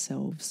see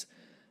ourselves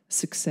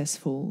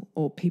successful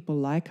or people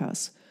like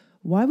us,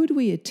 why would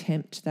we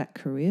attempt that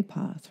career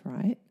path,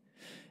 right?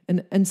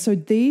 And so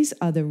these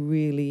are the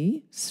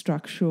really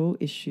structural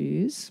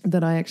issues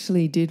that I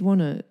actually did want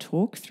to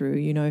talk through.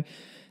 You know,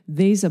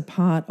 these are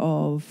part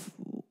of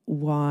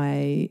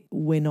why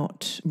we're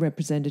not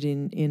represented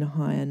in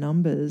higher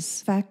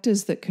numbers.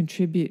 Factors that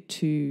contribute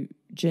to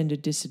gender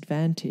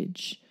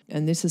disadvantage,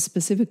 and this is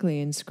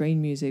specifically in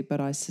screen music, but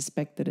I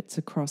suspect that it's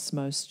across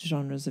most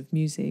genres of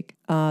music,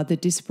 are the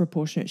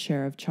disproportionate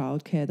share of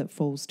childcare that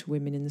falls to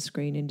women in the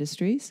screen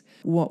industries.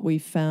 What we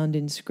found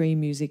in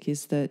screen music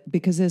is that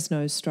because there's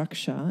no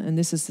structure, and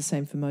this is the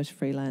same for most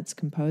freelance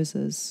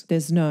composers,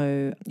 there's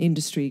no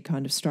industry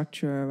kind of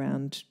structure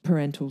around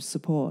parental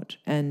support.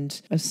 And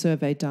a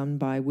survey done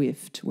by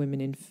WIFT, Women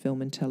in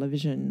Film and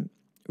Television,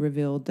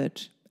 revealed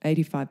that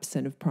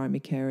 85% of primary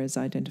carers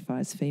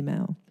identify as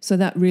female. So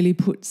that really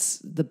puts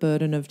the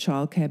burden of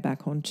childcare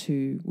back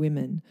onto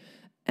women.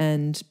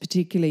 And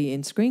particularly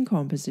in screen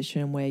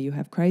composition, where you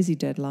have crazy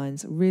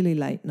deadlines, really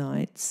late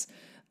nights,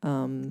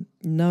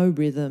 no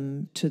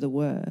rhythm to the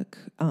work,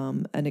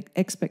 an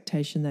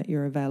expectation that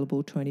you're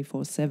available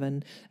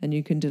 24/7 and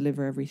you can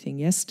deliver everything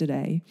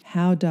yesterday.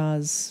 How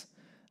does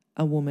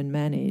a woman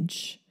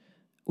manage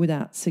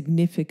without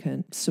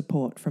significant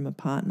support from a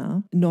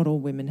partner? Not all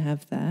women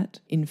have that.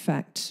 In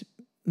fact,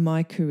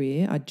 my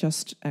career, I'd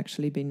just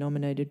actually been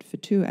nominated for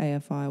 2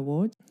 AFI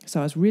awards. So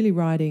I was really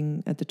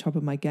riding at the top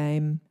of my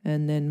game,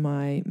 and then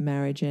my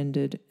marriage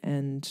ended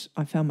and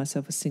I found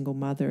myself a single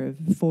mother of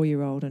a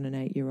 4-year-old and an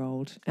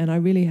 8-year-old. And I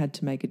really had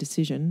to make a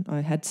decision.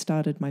 I had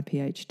started my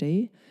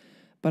PhD,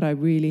 but I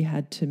really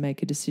had to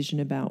make a decision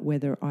about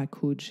whether I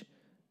could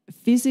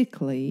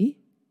physically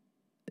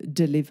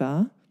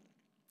deliver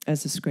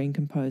as a screen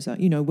composer,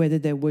 you know, whether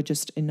there were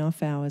just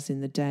enough hours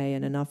in the day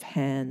and enough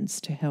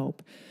hands to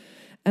help.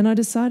 And I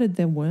decided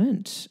there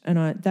weren't.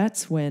 And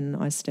that's when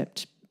I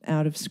stepped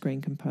out of screen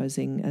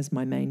composing as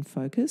my main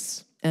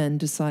focus and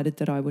decided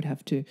that I would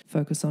have to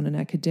focus on an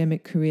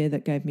academic career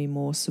that gave me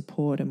more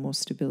support and more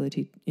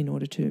stability in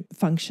order to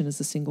function as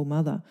a single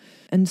mother.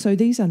 And so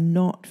these are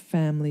not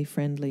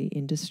family-friendly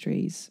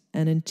industries.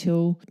 And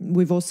until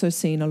we've also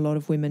seen a lot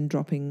of women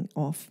dropping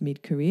off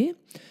mid-career.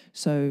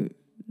 So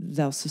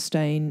they'll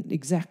sustain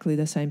exactly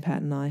the same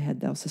pattern I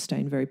had. They'll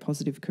sustain very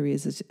positive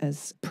careers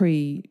as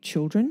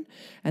pre-children.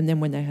 And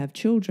then when they have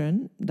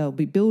children, they'll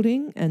be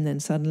building and then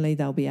suddenly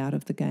they'll be out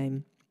of the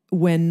game.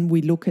 When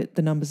we look at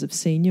the numbers of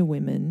senior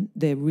women,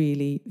 they're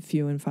really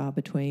few and far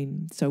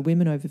between. So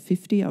women over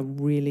 50 are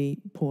really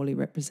poorly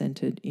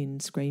represented in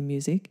screen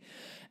music.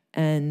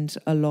 And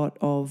a lot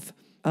of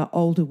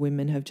older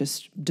women have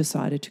just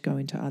decided to go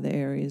into other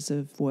areas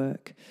of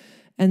work.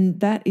 And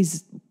that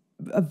is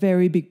a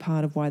very big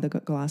part of why the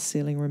glass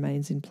ceiling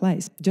remains in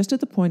place. Just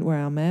at the point where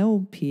our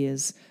male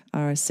peers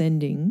are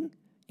ascending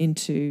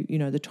into, you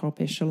know, the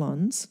top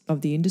echelons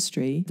of the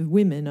industry, the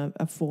women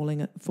are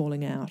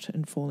falling out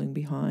and falling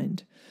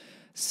behind.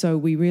 So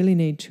we really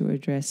need to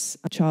address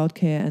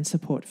childcare and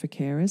support for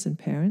carers and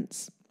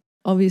parents.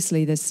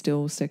 Obviously, there's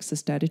still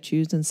sexist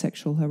attitudes and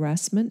sexual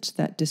harassment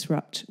that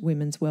disrupt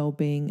women's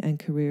well-being and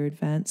career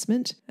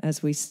advancement.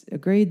 As we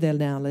agreed, they're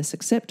now less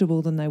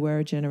acceptable than they were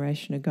a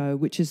generation ago,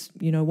 which is,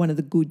 you know, one of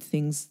the good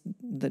things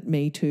that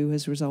Me Too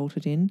has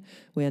resulted in.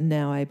 We are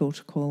now able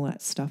to call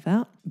that stuff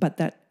out, but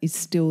that is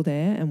still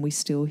there and we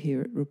still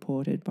hear it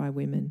reported by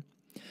women.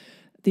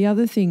 The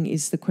other thing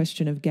is the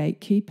question of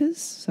gatekeepers.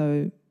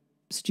 So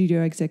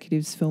studio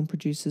executives, film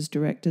producers,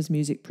 directors,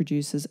 music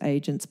producers,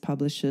 agents,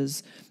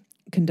 publishers,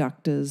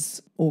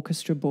 conductors,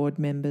 orchestra board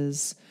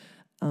members,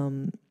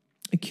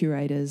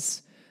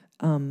 curators,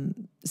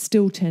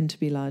 still tend to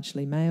be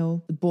largely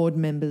male. The board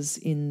members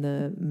in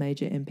the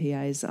major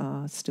MPAs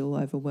are still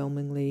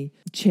overwhelmingly,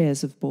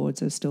 chairs of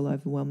boards are still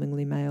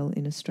overwhelmingly male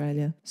in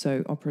Australia.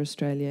 So Opera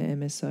Australia,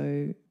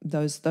 MSO,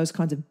 those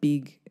kinds of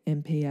big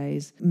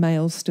MPAs.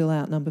 Males still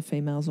outnumber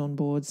females on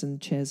boards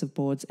and chairs of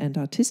boards, and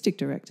artistic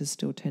directors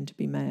still tend to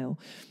be male.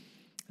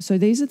 So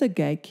these are the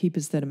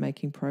gatekeepers that are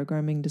making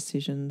programming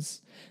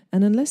decisions.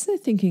 And unless they're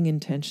thinking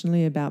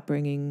intentionally about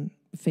bringing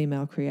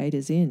female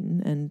creators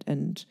in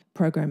and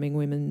programming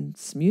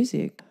women's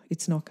music,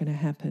 it's not going to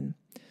happen.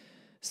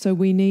 So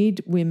we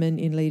need women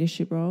in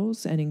leadership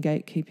roles and in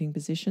gatekeeping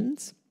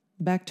positions.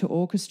 Back to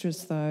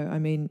orchestras though, I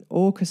mean,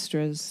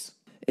 orchestras,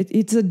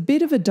 it's a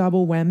bit of a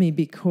double whammy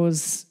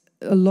because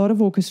a lot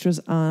of orchestras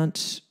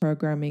aren't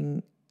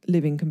programming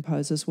living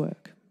composers'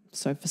 work.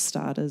 So for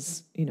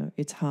starters,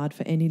 it's hard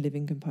for any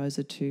living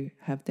composer to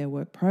have their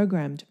work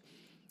programmed.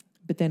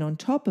 But then on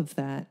top of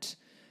that,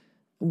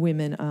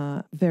 women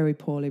are very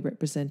poorly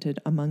represented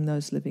among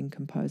those living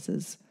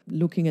composers.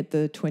 Looking at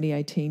the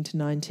 2018 to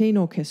 19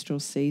 orchestral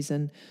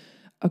season,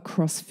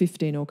 across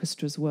 15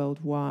 orchestras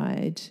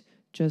worldwide,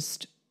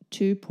 just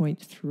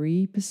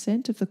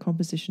 2.3% of the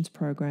compositions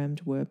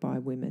programmed were by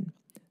women.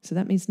 So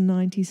that means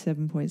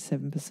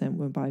 97.7%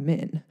 were by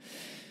men.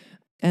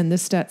 And the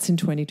stats in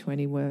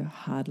 2020 were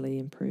hardly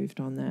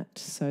improved on that.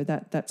 So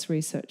that's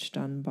research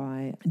done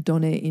by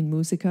Donne in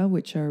Musica,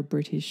 which are a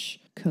British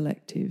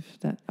collective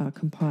that are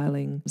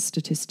compiling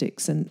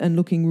statistics and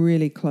looking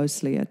really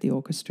closely at the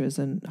orchestras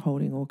and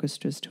holding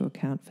orchestras to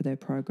account for their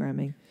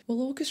programming.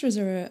 Well, orchestras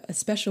are a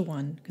special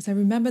one because I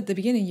remember at the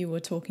beginning you were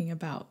talking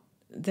about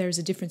there's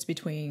a difference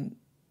between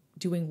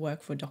doing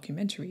work for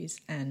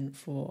documentaries and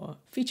for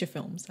feature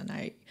films. And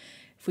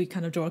if we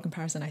kind of draw a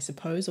comparison, I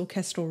suppose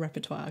orchestral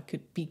repertoire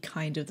could be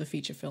kind of the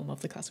feature film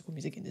of the classical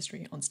music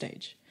industry on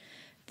stage.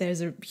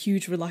 There's a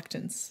huge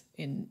reluctance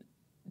in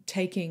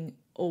taking,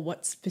 or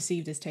what's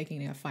perceived as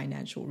taking, a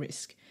financial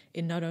risk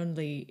in not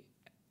only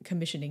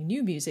commissioning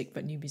new music,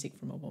 but new music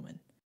from a woman.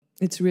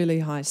 It's really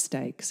high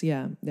stakes,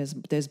 yeah.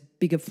 There's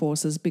bigger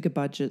forces, bigger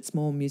budgets,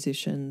 more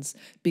musicians,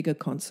 bigger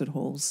concert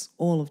halls,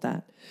 all of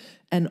that.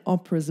 And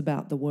opera's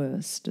about the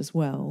worst as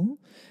well.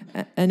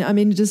 And I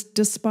mean, just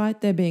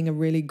despite there being a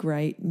really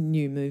great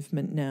new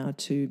movement now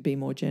to be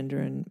more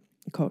gender and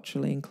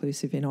culturally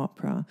inclusive in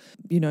opera,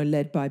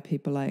 led by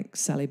people like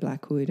Sally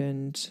Blackwood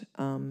and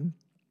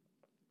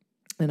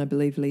I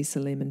believe Lisa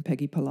Lim and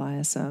Peggy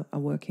Polias are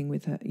working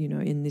with her,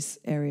 in this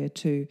area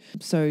too.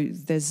 So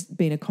there's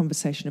been a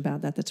conversation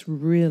about that's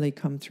really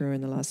come through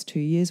in the last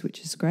 2 years,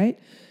 which is great.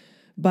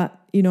 But,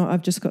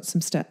 I've just got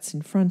some stats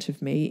in front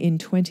of me. In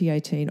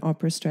 2018,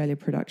 Opera Australia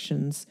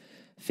productions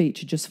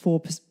featured just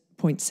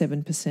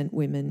 4.7%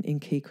 women in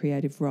key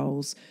creative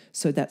roles.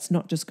 So that's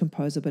not just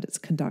composer, but it's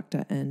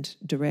conductor and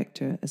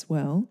director as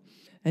well.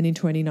 And in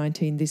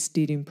 2019, this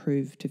did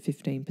improve to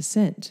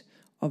 15%,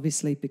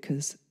 obviously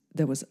because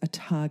there was a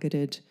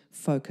targeted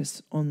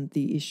focus on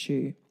the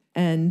issue.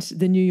 And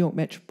the New York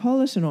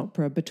Metropolitan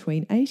Opera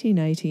between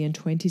 1880 and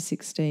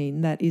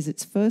 2016, that is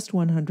its first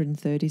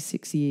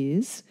 136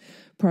 years,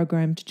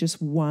 programmed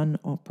just one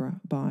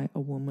opera by a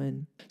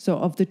woman. So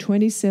of the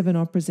 27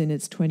 operas in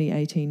its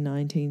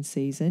 2018-19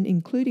 season,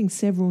 including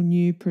several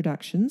new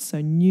productions,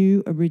 so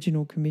new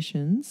original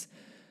commissions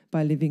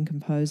by living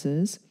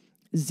composers,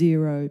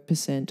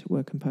 0%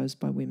 were composed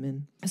by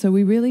women. So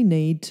we really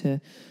need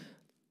to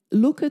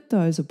look at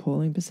those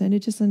appalling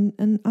percentages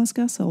and ask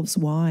ourselves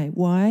why.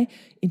 Why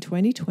in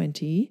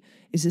 2020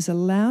 is this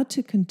allowed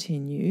to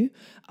continue?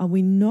 Are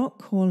we not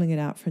calling it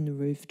out from the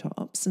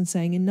rooftops and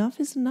saying enough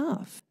is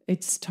enough?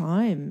 It's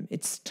time.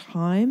 It's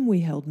time we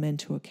held men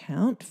to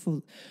account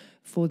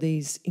for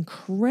these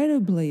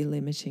incredibly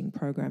limiting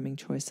programming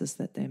choices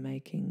that they're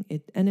making.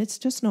 And it's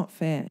just not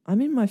fair. I'm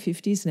in my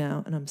 50s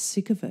now and I'm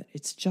sick of it.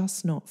 It's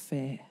just not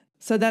fair.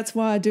 So that's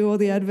why I do all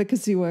the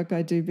advocacy work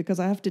I do, because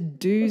I have to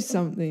do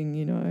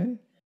something,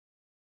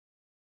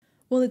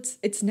 Well,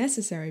 it's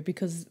necessary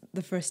because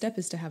the first step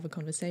is to have a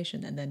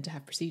conversation and then to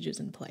have procedures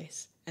in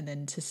place and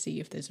then to see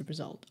if there's a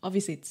result.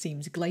 Obviously, it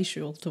seems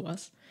glacial to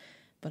us,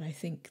 but I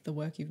think the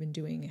work you've been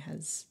doing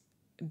has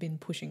been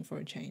pushing for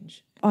a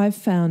change. I've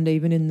found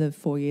even in the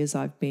 4 years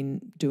I've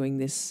been doing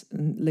this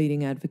and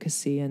leading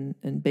advocacy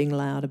and being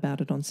loud about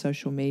it on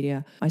social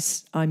media,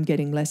 I'm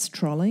getting less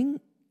trolling.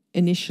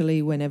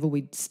 Initially, whenever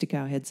we'd stick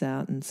our heads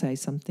out and say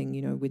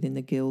something, within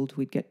the guild,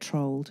 we'd get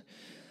trolled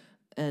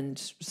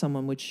and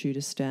someone would shoot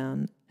us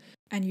down.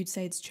 And you'd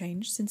say it's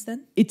changed since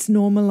then? It's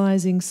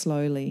normalising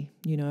slowly,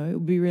 It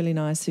would be really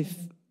nice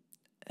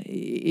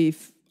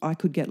if I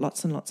could get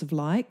lots and lots of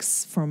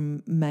likes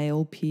from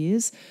male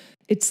peers.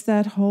 It's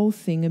that whole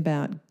thing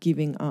about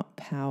giving up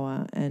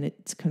power, and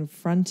it's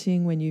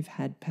confronting when you've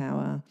had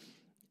power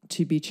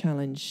to be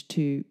challenged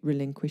to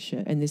relinquish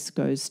it. And this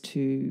goes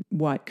to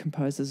white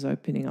composers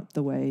opening up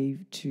the way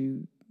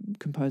to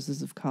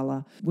composers of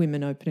colour,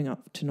 women opening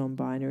up to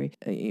non-binary.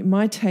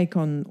 My take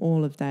on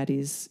all of that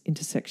is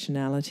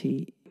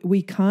intersectionality.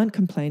 we can't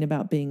complain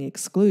about being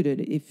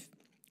excluded if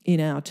in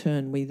our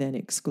turn we then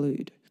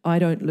exclude. I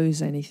don't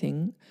lose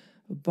anything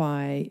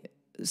by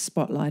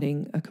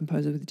spotlighting a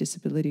composer with a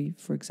disability,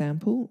 for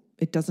example.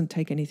 It doesn't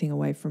take anything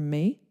away from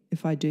me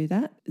if I do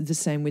that. The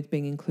same with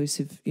being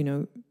inclusive,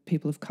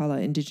 people of colour,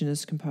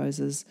 Indigenous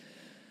composers.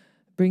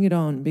 Bring it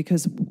on,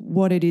 because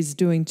what it is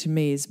doing to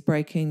me is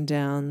breaking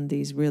down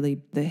the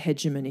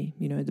hegemony,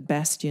 the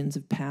bastions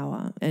of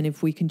power. And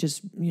if we can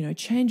just,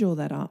 change all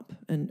that up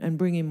and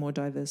bring in more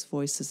diverse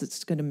voices,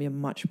 it's going to be a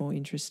much more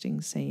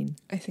interesting scene.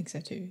 I think so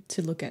too,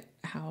 to look at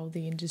how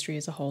the industry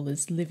as a whole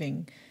is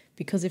living.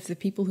 Because if the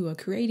people who are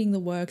creating the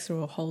works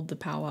or hold the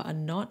power are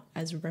not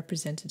as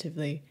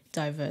representatively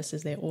diverse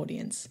as their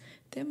audience,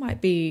 there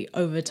might be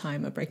over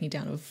time a breaking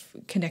down of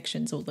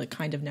connections or the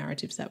kind of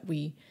narratives that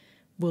we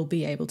will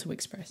be able to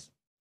express.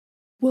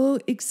 Well,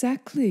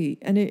 exactly.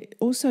 And it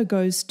also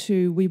goes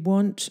to, we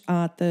want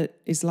art that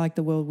is like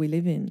the world we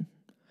live in.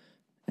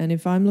 And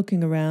if I'm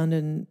looking around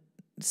and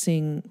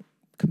seeing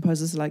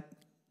composers like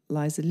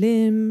Liza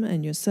Lim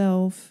and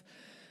yourself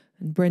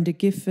and Brenda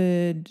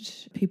Gifford,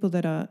 people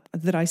that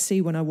I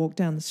see when I walk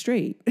down the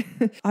street,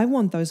 I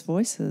want those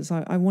voices.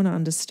 I want to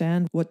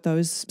understand what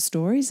those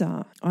stories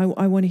are. I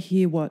want to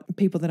hear what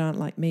people that aren't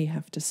like me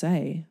have to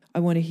say. I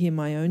want to hear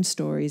my own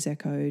stories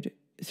echoed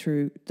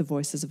through the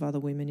voices of other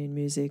women in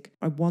music.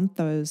 I want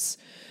those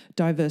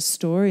diverse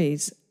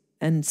stories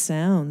and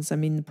sounds. I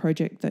mean, the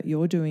project that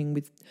you're doing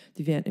with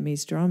the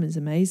Vietnamese drum is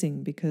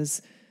amazing,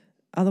 because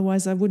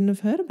otherwise I wouldn't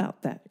have heard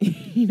about that.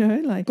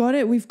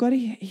 We've got to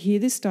hear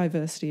this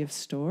diversity of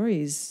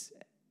stories,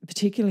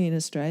 particularly in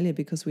Australia,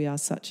 because we are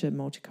such a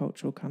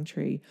multicultural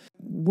country.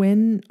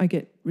 When I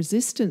get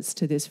resistance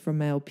to this from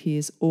male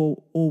peers,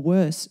 or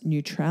worse,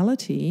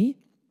 neutrality,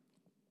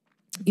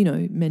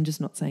 men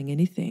just not saying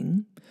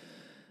anything,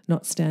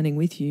 not standing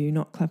with you,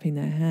 not clapping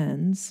their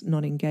hands,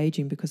 not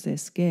engaging because they're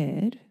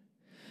scared.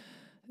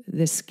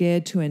 They're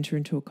scared to enter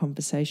into a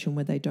conversation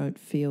where they don't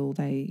feel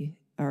they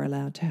are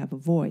allowed to have a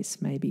voice,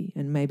 maybe,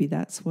 and maybe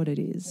that's what it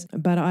is.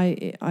 But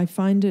I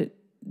find it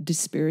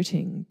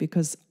dispiriting,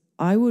 because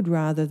I would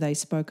rather they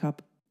spoke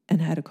up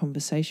and had a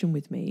conversation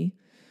with me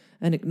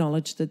and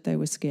acknowledged that they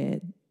were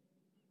scared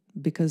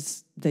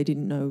because they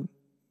didn't know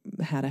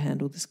how to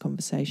handle this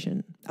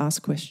conversation.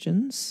 Ask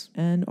questions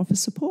and offer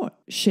support.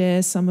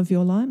 Share some of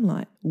your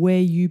limelight. Where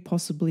you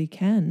possibly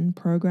can,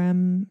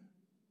 program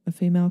a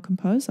female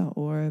composer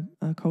or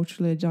a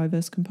culturally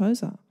diverse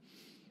composer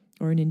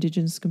or an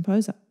Indigenous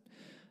composer.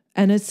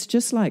 And it's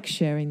just like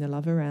sharing the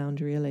love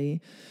around,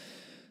 really.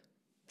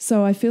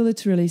 So I feel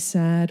it's really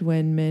sad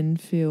when men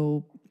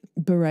feel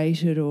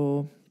berated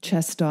or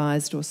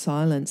chastised or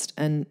silenced.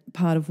 And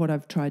part of what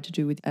I've tried to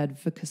do with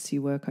advocacy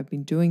work I've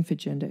been doing for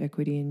gender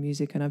equity in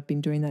music, and I've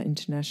been doing that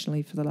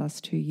internationally for the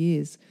last 2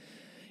 years,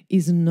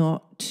 is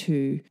not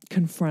to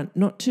confront,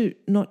 not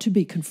to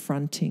be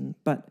confronting,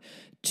 but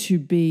to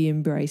be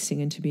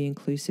embracing and to be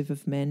inclusive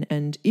of men.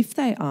 And if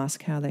they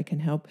ask how they can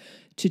help,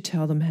 to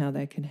tell them how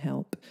they can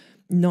help.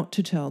 Not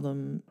to tell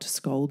them, to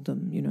scold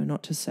them,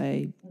 not to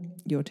say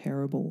you're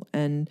terrible.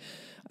 And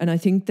I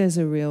think there's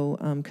a real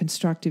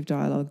constructive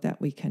dialogue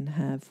that we can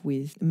have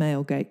with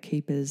male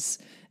gatekeepers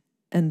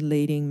and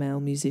leading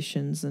male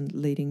musicians and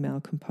leading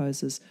male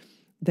composers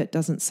that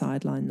doesn't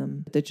sideline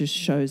them, that just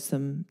shows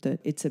them that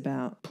it's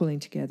about pulling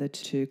together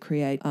to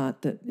create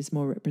art that is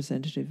more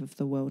representative of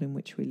the world in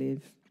which we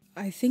live.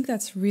 I think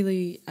that's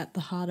really at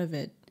the heart of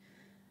it.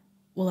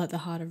 Well, at the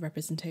heart of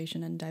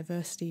representation and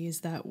diversity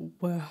is that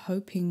we're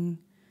hoping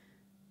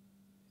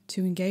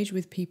to engage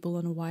with people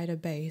on a wider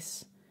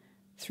base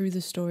through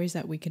the stories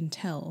that we can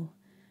tell.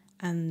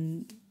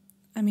 And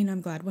I mean,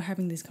 I'm glad we're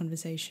having this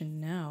conversation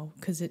now,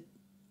 because it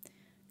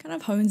kind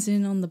of hones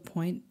in on the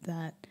point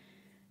that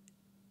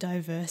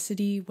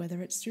diversity,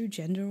 whether it's through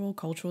gender or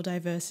cultural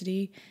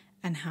diversity,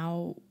 and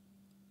how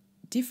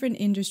different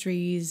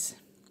industries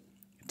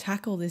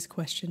tackle this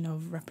question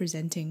of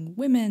representing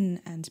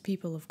women and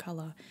people of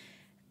colour,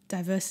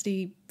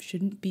 diversity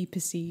shouldn't be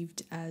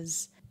perceived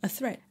as a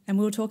threat. And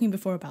we were talking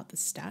before about the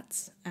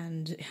stats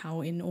and how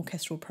in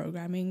orchestral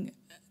programming,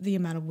 the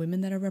amount of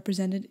women that are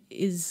represented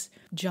is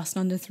just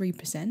under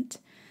 3%.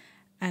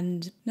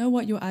 And know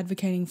what you're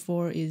advocating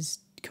for is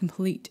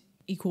complete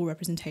equal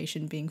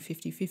representation, being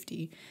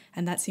 50-50.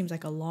 And that seems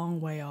like a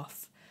long way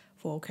off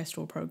for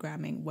orchestral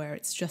programming, where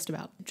it's just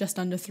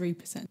under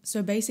 3%.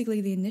 So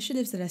basically the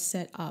initiatives that are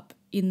set up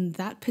in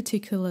that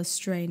particular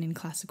strain in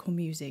classical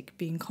music,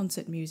 being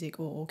concert music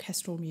or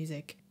orchestral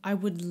music, I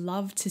would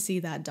love to see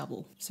that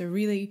double. So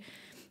really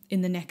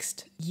in the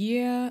next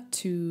year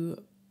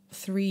to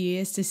 3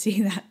 years to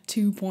see that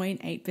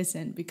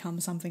 2.8%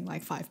 become something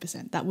like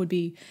 5%. That would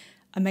be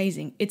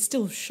amazing. It's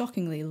still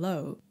shockingly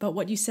low. But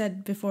what you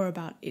said before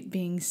about it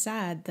being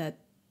sad that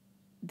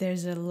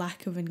there's a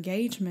lack of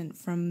engagement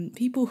from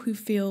people who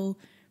feel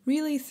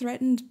really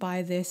threatened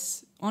by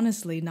this,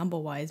 honestly,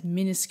 number-wise,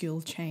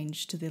 minuscule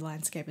change to the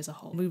landscape as a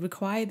whole. We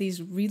require these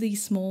really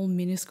small,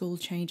 minuscule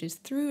changes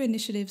through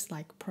initiatives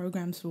like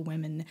programs for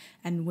women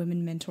and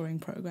women mentoring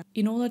programs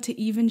in order to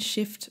even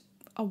shift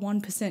a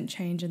 1%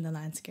 change in the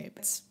landscape.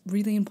 It's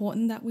really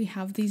important that we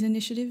have these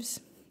initiatives,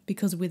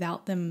 because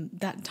without them,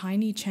 that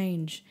tiny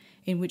change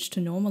in which to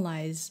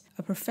normalize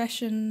a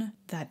profession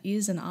that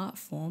is an art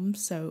form,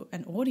 so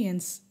an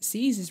audience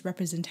sees as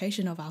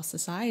representation of our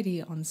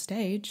society on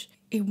stage,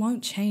 it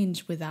won't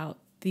change without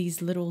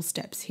these little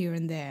steps here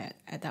and there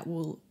that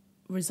will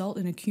result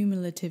in a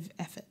cumulative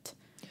effort.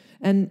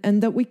 And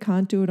that we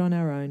can't do it on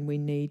our own. We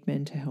need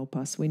men to help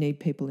us. We need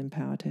people in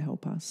power to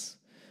help us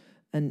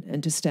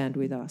and to stand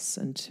with us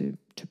and to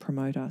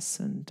promote us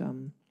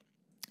and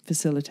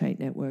facilitate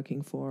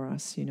networking for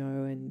us,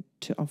 and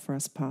to offer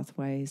us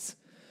pathways,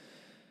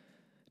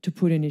 to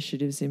put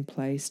initiatives in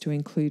place, to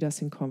include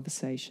us in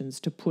conversations,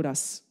 to put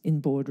us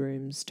in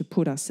boardrooms, to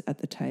put us at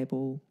the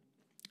table,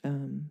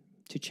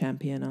 to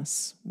champion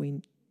us.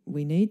 We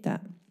need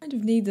that. Kind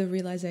of need the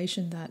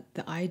realization that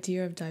the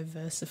idea of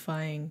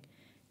diversifying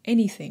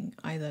anything,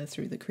 either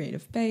through the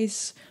creative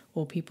base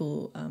or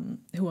people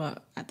who are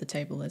at the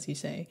table, as you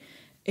say,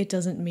 it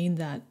doesn't mean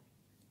that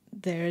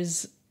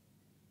there's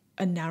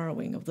a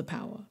narrowing of the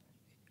power.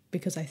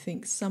 Because I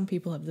think some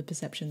people have the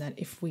perception that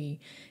if we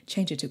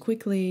change it too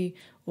quickly,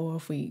 or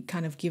if we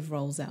kind of give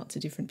roles out to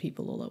different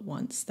people all at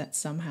once, that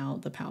somehow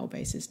the power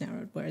base is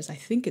narrowed. Whereas I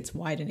think it's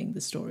widening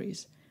the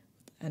stories.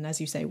 And as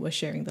you say, we're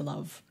sharing the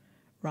love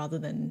rather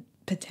than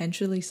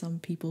potentially some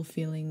people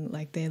feeling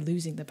like they're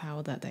losing the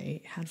power that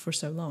they had for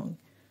so long.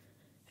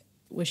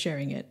 We're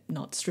sharing it,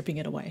 not stripping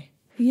it away.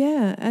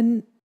 Yeah,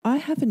 and I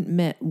haven't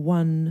met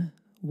one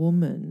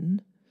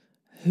woman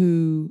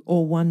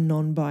or one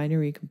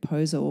non-binary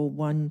composer or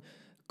one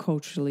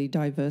culturally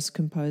diverse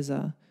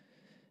composer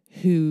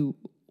who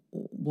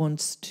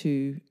wants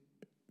to,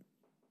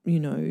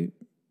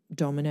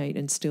 dominate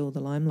and steal the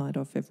limelight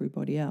off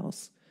everybody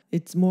else.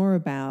 It's more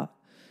about,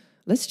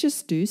 let's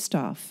just do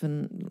stuff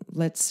and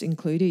let's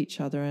include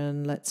each other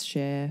and let's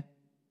share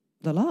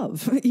the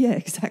love. Yeah,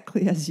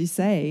 exactly as you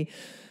say.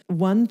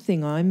 One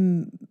thing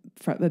I'm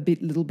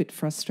little bit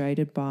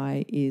frustrated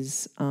by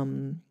is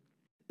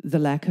the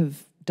lack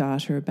of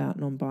data about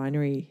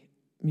non-binary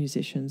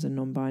musicians and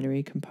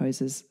non-binary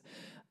composers.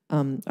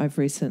 I've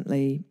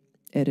recently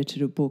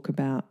edited a book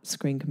about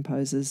screen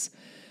composers,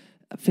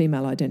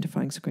 female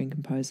identifying screen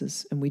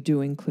composers, and we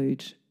do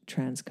include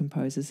trans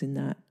composers in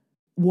that.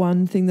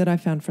 One thing that I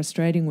found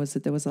frustrating was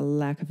that there was a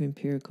lack of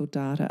empirical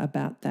data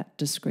about that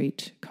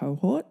discrete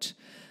cohort.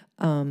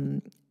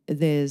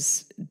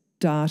 There's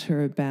data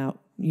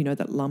about,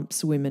 that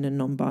lumps women and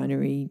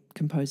non-binary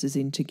composers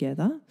in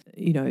together,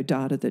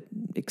 data that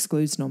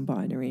excludes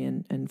non-binary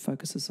and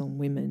focuses on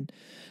women.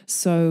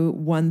 So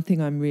one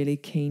thing I'm really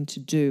keen to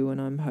do,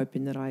 and I'm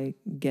hoping that I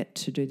get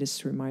to do this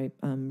through my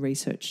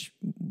research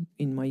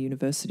in my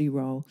university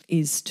role,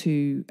 is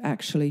to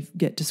actually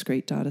get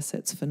discrete data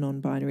sets for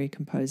non-binary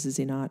composers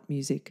in art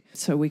music,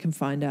 so we can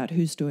find out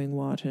who's doing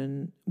what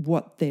and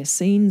what their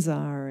scenes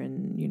are,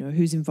 and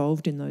who's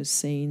involved in those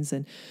scenes,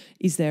 and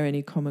is there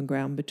any common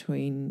ground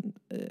between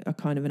a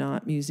kind of an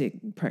art music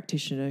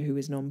practitioner who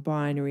is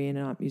non-binary and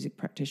an art music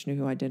practitioner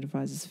who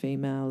identifies as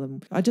female.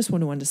 And I just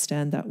want to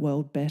understand that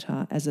world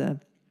better as a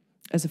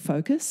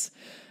focus.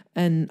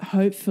 And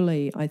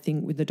hopefully, I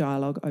think with the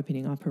dialogue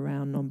opening up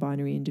around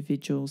non-binary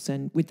individuals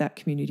and with that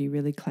community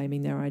really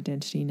claiming their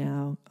identity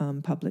now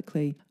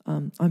publicly,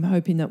 I'm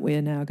hoping that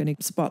we're now going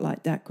to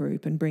spotlight that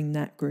group and bring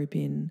that group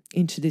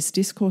into this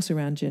discourse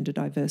around gender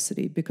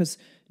diversity, because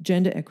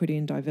gender equity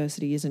and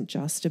diversity isn't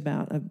just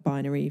about a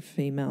binary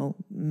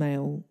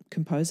female-male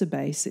composer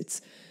base.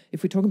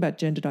 If we're talking about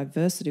gender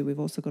diversity, we've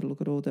also got to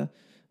look at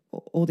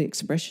all the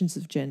expressions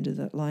of gender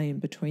that lie in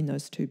between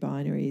those two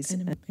binaries.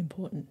 And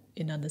important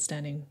in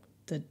understanding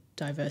the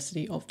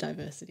diversity of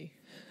diversity.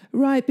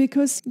 Right,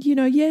 because,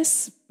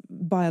 yes,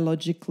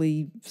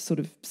 biologically sort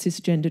of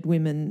cisgendered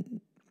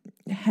women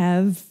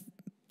have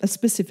a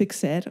specific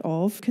set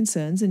of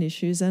concerns and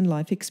issues and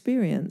life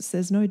experience.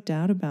 There's no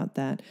doubt about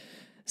that.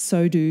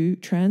 So do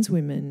trans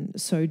women,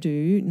 so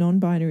do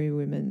non-binary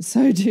women,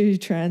 so do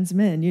trans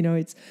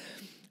men.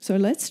 So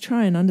let's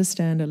try and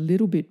understand a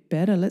little bit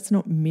better. Let's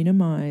not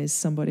minimize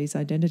somebody's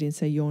identity and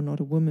say you're not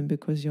a woman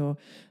because you're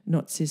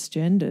not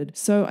cisgendered.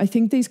 So I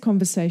think these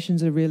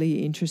conversations are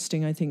really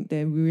interesting. I think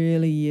they're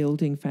really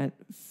yielding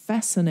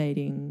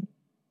fascinating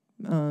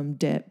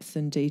depth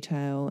and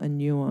detail and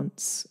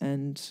nuance,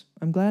 and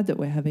I'm glad that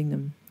we're having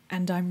them.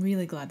 And I'm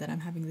really glad that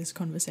I'm having this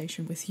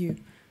conversation with you.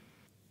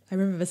 I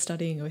remember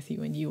studying with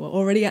you and you were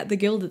already at the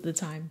Guild at the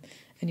time,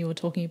 and you were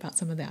talking about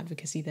some of the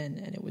advocacy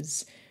then, and it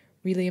was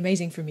really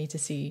amazing for me to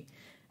see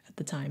at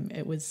the time.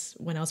 It was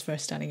when I was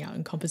first starting out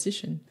in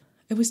composition.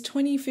 It was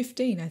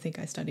 2015, I think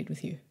I studied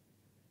with you.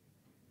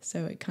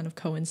 So it kind of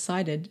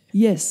coincided.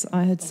 Yes,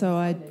 I had. So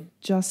I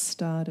just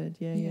started.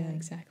 Yeah,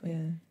 exactly.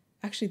 Yeah.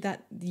 Actually,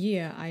 that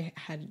year I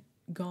had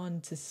gone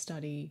to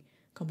study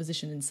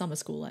composition in summer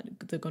school at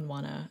the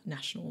Gondwana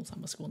National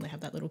Summer School, and they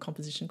have that little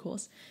composition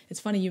course. It's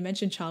funny, you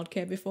mentioned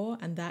childcare before,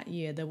 and that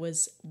year there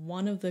was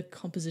one of the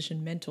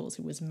composition mentors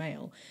who was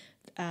male.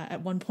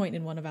 At one point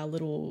in one of our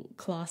little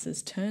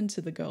classes, turned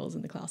to the girls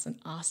in the class and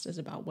asked us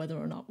about whether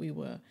or not we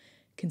were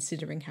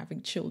considering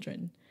having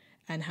children.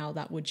 and how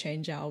that would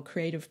change our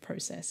creative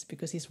process,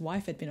 because his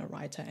wife had been a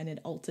writer and it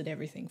altered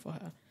everything for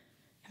her,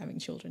 having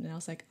children. And I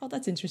was like, oh,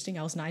 that's interesting.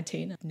 I was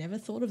 19. I've never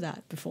thought of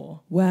that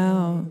before.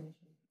 Wow.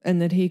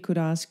 And that he could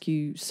ask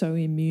you so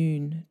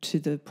immune to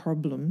the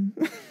problem.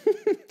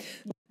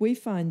 We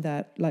find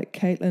that, like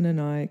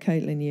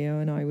Caitlin Yeo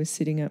and I were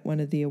sitting at one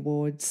of the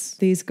awards.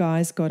 These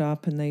guys got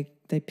up and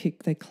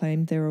they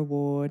claimed their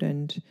award,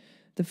 and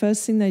the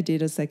first thing they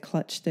did as they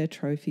clutched their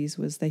trophies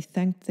was they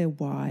thanked their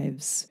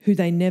wives, who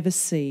they never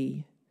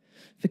see,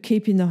 for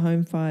keeping the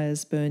home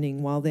fires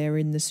burning while they're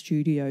in the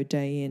studio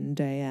day in,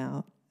 day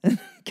out. And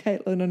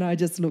Caitlin and I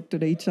just looked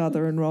at each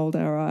other and rolled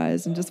our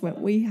eyes and just went,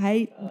 we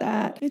hate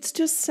that. It's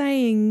just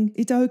saying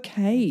it's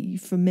okay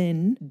for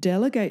men to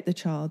delegate the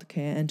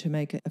childcare and to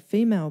make it a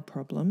female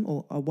problem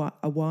or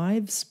a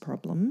wife's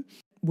problem.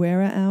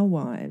 Where are our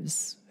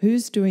wives?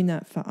 Who's doing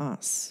that for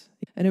us?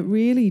 And it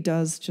really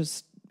does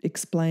just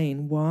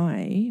explain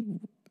why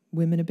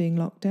women are being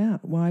locked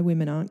out, why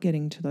women aren't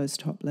getting to those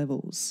top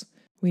levels.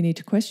 We need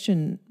to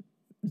question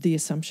the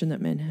assumption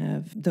that men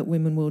have that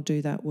women will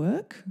do that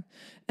work.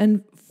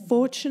 And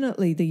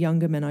fortunately, the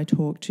younger men I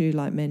talk to,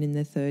 like men in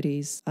their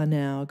 30s, are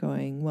now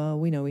going, well,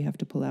 we know we have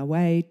to pull our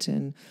weight,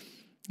 and,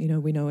 you know,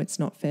 we know it's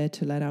not fair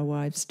to let our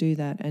wives do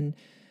that. And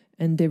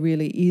there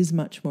really is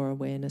much more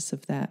awareness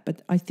of that.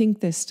 But I think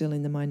they're still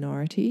in the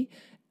minority.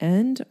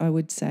 And I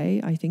would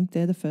say I think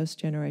they're the first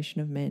generation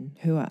of men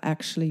who are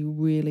actually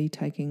really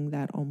taking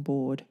that on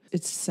board.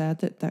 It's sad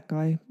that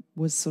guy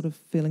was sort of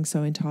feeling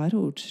so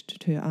entitled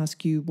to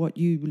ask you what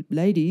you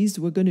ladies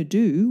were going to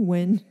do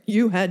when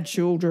you had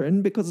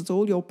children, because it's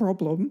all your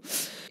problem.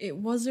 It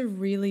was a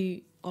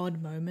really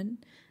odd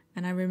moment,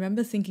 and I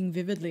remember thinking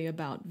vividly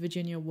about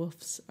Virginia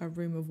Woolf's A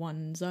Room of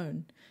One's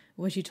Own,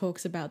 where she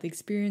talks about the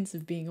experience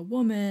of being a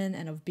woman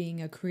and of being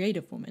a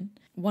creative woman.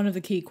 One of the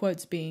key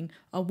quotes being,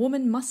 "A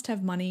woman must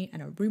have money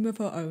and a room of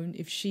her own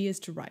if she is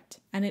to write."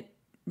 And it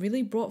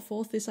really brought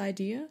forth this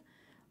idea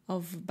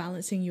of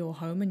balancing your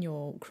home and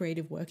your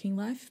creative working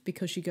life,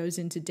 because she goes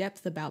into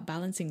depth about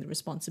balancing the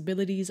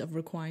responsibilities of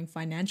requiring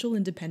financial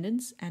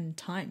independence and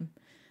time.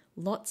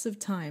 Lots of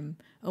time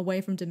away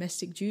from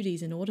domestic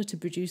duties in order to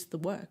produce the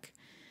work.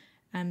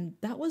 And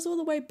that was all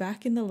the way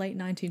back in the late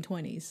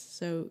 1920s,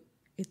 so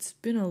it's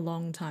been a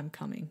long time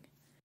coming.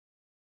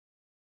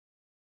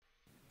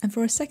 And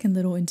for a second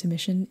little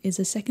intermission is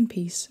a second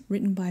piece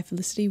written by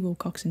Felicity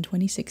Wilcox in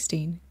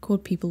 2016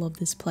 called People of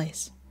This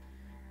Place.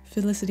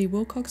 Felicity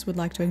Wilcox would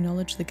like to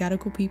acknowledge the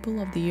Gadigal people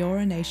of the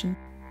Eora Nation,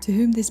 to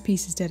whom this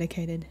piece is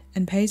dedicated,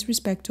 and pays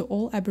respect to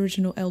all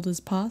Aboriginal elders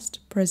past,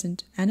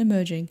 present, and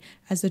emerging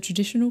as the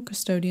traditional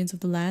custodians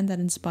of the land that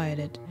inspired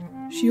it.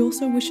 She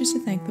also wishes to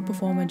thank the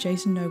performer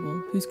Jason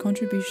Noble, whose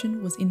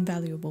contribution was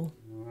invaluable.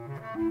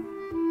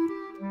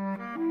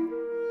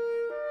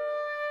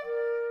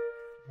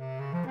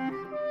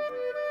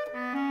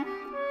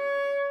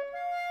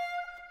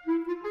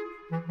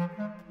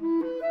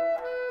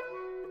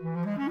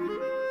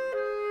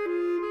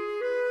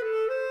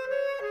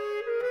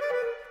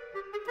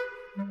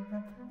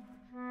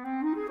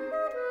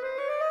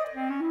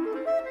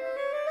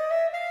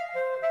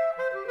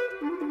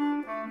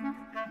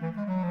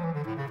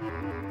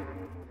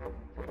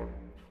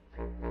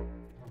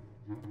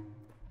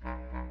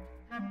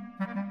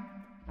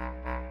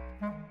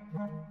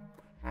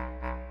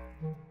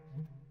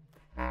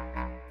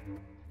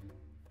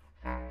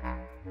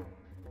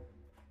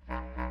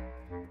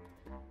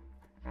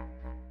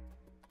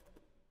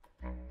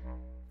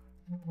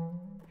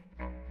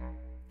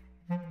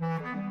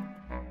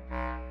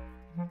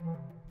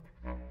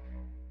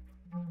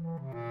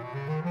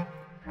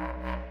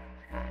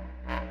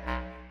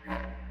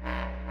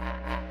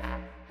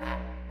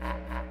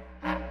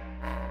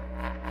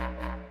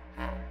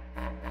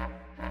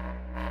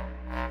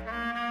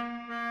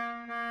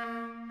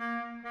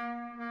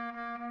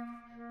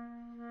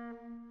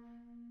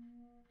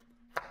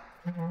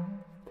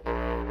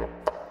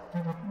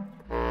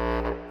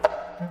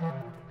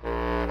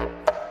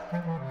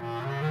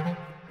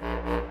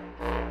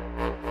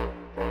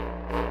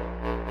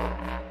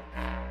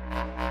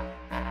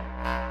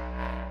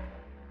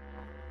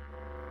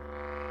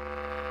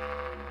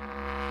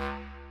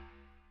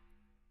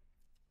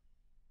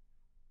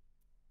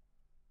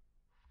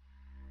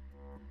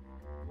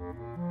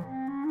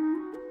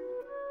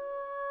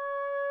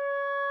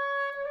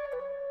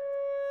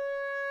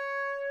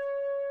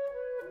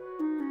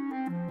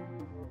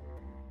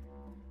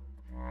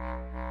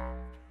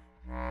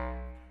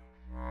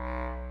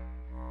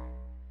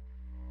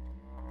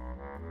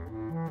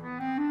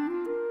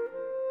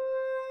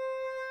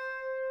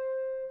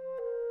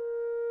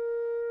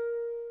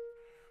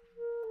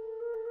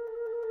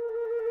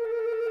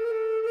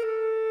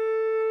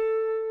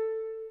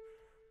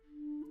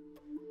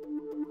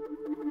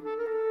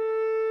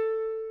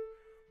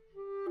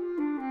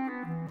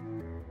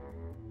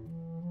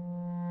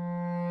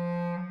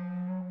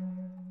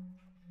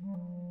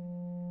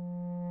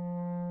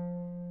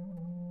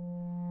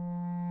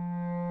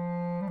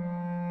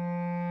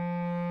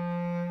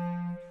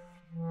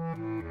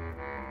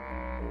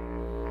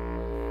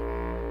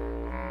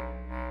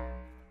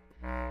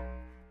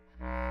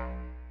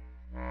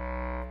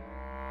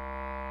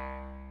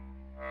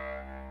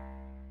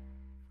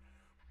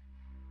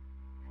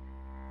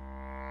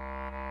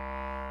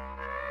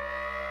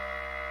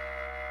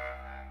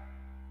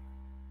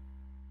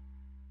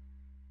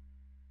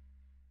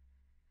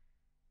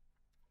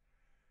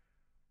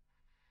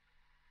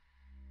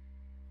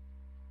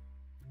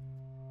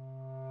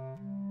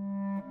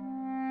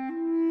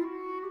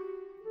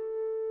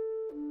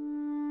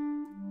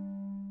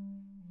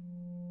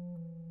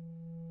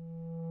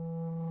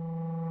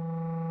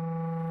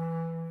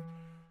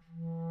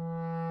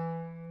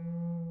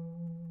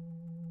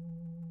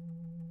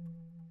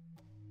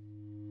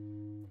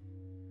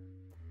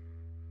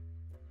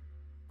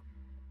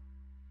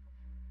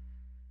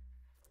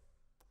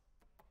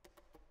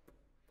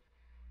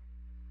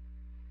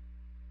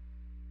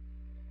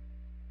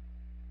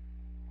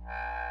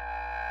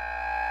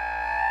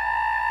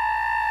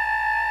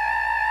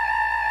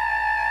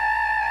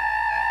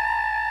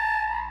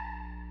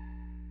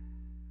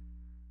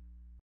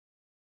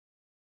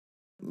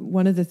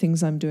 one of the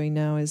things I'm doing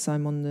now is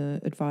I'm on the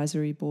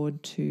advisory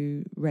board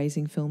to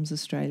Raising Films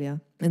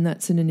Australia, and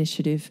that's an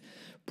initiative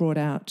brought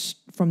out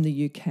from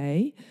the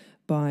UK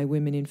by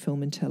women in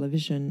film and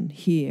television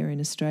here in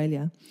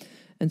Australia.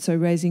 And so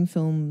Raising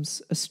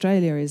Films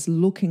Australia is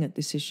looking at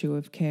this issue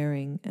of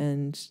caring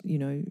and, you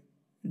know,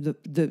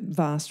 the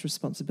vast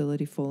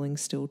responsibility falling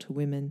still to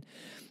women,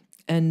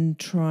 and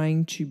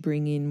trying to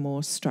bring in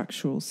more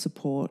structural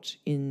support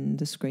in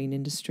the screen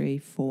industry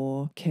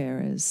for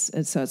carers.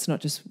 And so it's not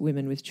just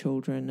women with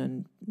children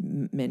and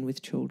men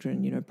with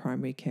children, you know,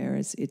 primary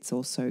carers. It's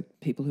also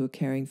people who are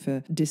caring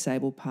for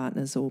disabled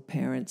partners or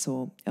parents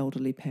or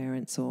elderly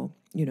parents or,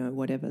 you know,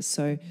 whatever.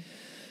 So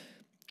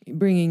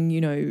bringing,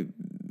 you know,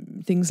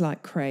 things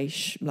like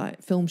creche,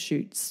 like film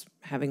shoots,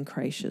 having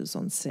creches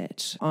on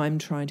set. I'm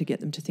trying to get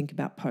them to think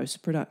about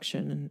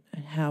post-production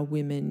and how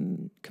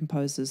women,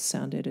 composers,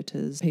 sound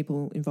editors,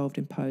 people involved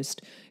in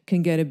post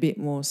can get a bit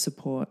more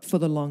support for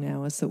the long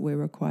hours that we're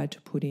required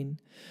to put in.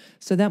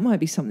 So that might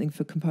be something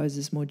for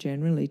composers more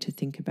generally to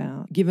think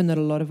about. Given that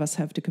a lot of us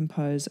have to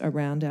compose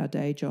around our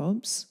day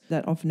jobs,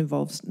 that often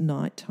involves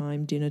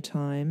nighttime, dinner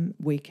time,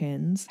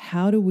 weekends.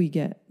 How do we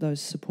get those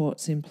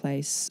supports in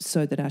place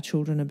so that our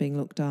children are being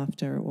looked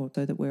after, or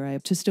so that we're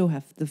able to still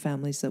have the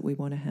families that we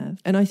want to have?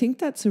 And I think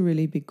that's a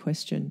really big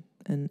question.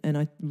 And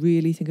I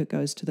really think it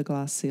goes to the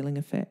glass ceiling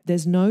effect.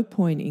 There's no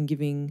point in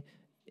giving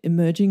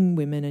emerging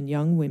women and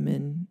young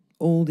women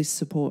all this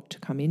support to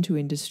come into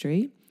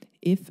industry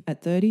if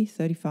at 30,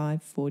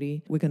 35,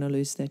 40, we're going to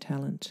lose their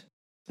talent.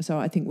 So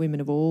I think women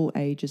of all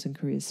ages and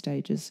career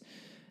stages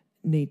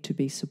need to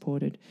be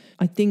supported.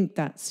 I think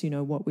that's, you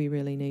know, what we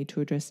really need to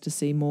address, to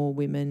see more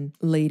women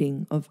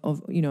leading of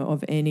you know,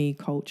 of any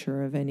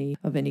culture, of any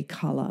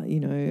colour, you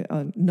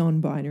know,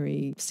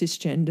 non-binary,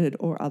 cisgendered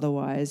or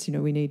otherwise. You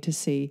know, we need to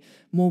see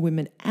more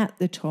women at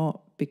the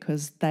top,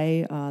 because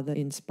they are the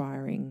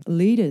inspiring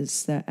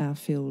leaders that our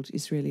field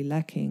is really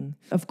lacking.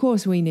 Of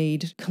course, we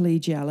need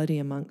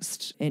collegiality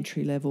amongst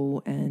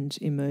entry-level and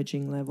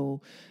emerging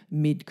level,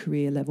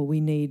 mid-career level. We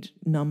need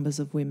numbers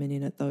of women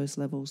in at those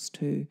levels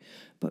too.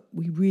 But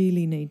we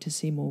really need to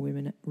see more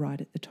women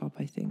right at the top,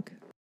 I think.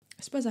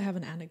 I suppose I have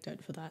an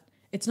anecdote for that.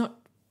 It's not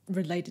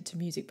related to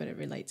music, but it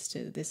relates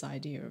to this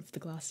idea of the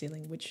glass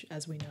ceiling, which,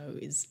 as we know,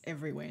 is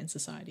everywhere in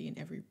society, in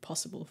every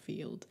possible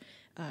field,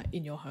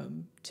 in your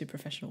home to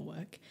professional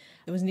work.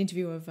 There was an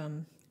interview of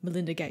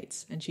Melinda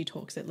Gates, and she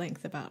talks at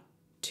length about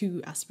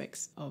two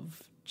aspects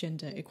of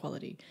gender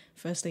equality.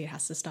 Firstly, it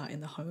has to start in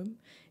the home.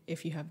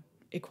 If you have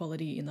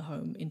equality in the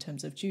home in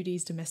terms of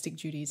duties, domestic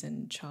duties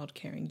and child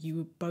caring,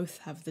 you both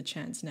have the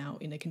chance now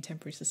in a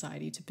contemporary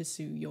society to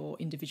pursue your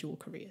individual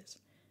careers,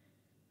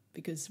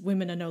 because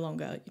women are no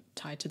longer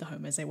tied to the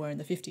home as they were in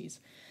the 50s.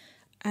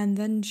 And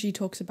then she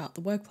talks about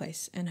the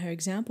workplace, and her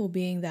example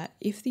being that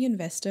if the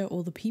investor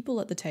or the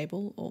people at the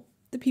table or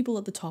the people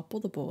at the top or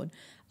the board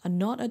are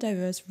not a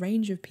diverse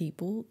range of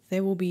people,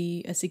 there will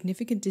be a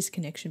significant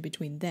disconnection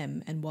between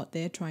them and what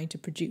they're trying to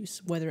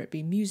produce, whether it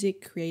be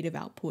music, creative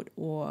output,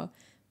 or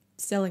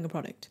selling a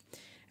product.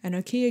 And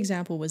her key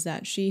example was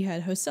that she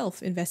had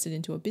herself invested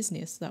into a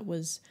business that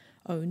was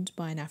owned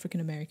by an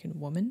African-American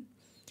woman,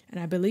 and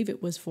I believe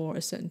it was for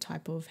a certain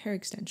type of hair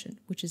extension,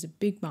 which is a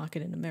big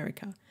market in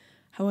America.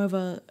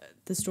 However,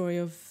 the story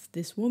of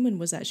this woman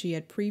was that she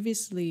had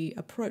previously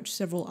approached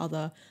several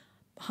other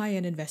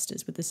high-end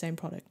investors with the same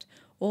product,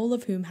 all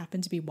of whom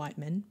happened to be white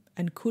men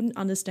and couldn't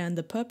understand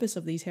the purpose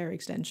of these hair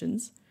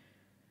extensions.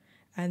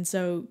 And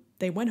so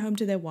they went home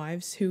to their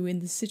wives, who in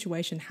this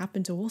situation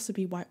happened to also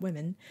be white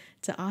women,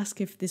 to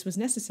ask if this was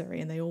necessary,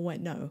 and they all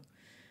went no.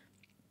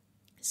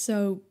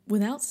 So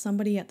without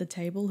somebody at the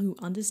table who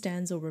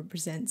understands or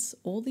represents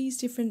all these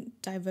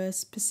different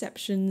diverse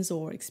perceptions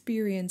or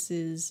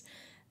experiences,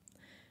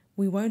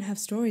 we won't have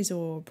stories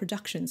or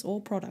productions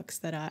or products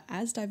that are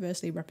as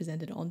diversely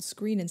represented on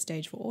screen and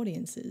stage for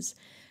audiences.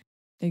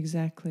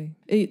 Exactly.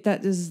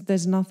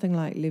 There's nothing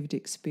like lived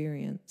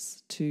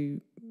experience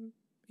to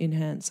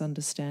enhance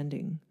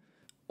understanding.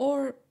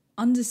 Or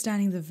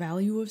understanding the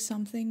value of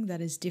something that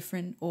is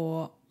different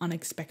or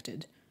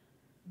unexpected.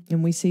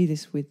 And we see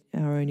this with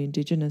our own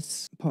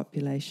Indigenous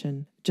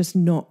population, just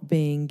not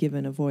being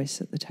given a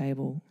voice at the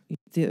table.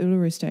 The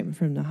Uluru Statement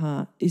from the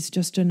Heart is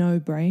just a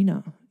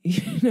no-brainer.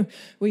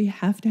 We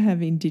have to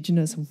have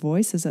Indigenous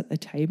voices at the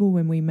table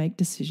when we make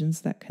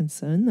decisions that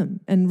concern them.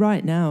 And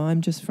right now,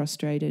 I'm just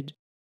frustrated.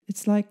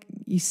 It's like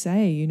you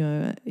say,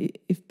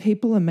 if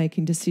people are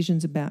making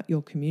decisions about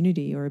your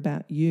community or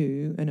about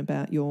you and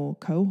about your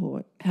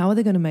cohort, how are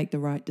they going to make the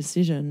right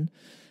decision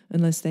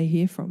unless they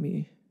hear from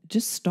you?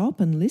 Just stop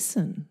and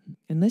listen.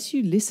 Unless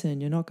you listen,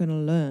 you're not going to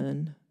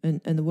learn,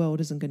 and the world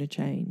isn't going to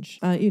change.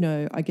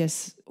 I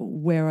guess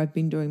where I've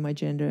been doing my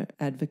gender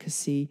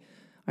advocacy,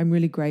 I'm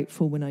really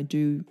grateful when I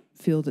do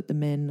feel that the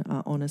men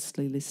are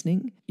honestly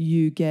listening.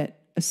 You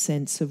get a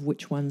sense of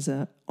which ones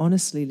are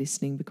honestly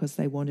listening because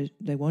they want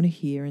to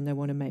hear and they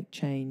want to make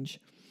change,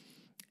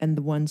 and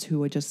the ones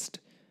who are just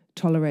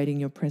tolerating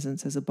your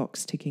presence as a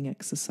box-ticking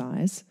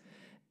exercise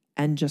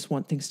and just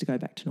want things to go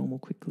back to normal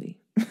quickly.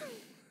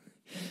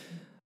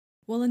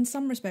 Well, in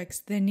some respects,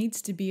 there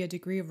needs to be a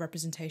degree of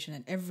representation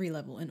at every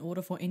level in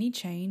order for any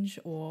change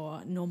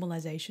or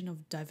normalization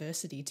of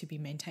diversity to be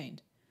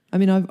maintained. I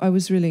mean, I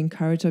was really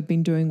encouraged. I've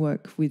been doing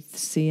work with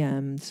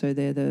CIAM, so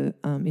they're the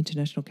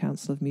International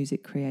Council of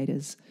Music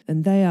Creators,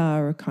 and they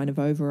are a kind of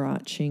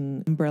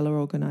overarching umbrella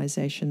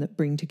organisation that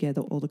bring together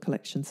all the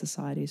collection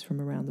societies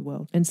from around the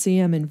world. And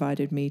CIAM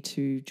invited me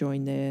to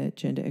join their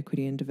Gender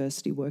Equity and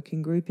Diversity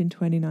Working Group in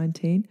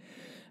 2019,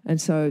 and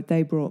so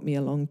they brought me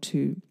along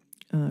to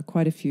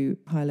quite a few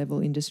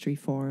high-level industry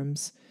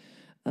forums.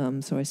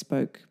 So I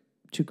spoke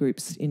to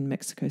groups in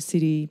Mexico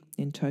City,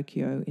 in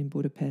Tokyo, in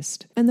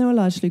Budapest. And they were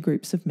largely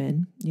groups of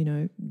men, you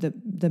know,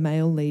 the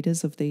male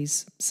leaders of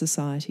these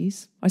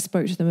societies. I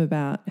spoke to them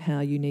about how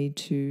you need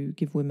to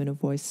give women a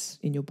voice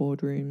in your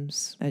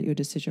boardrooms, at your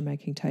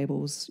decision-making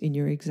tables, in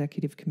your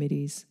executive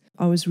committees.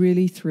 I was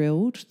really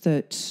thrilled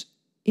that,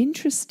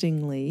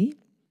 interestingly,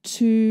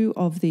 two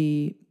of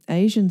the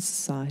Asian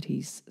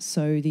societies,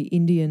 so the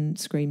Indian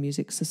Screen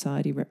Music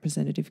Society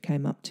representative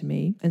came up to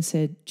me and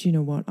said, do you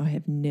know what, I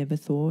have never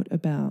thought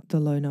about the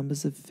low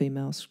numbers of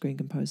female screen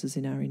composers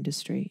in our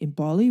industry. In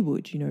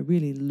Bollywood, you know,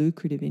 really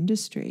lucrative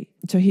industry.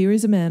 So here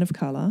is a man of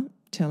colour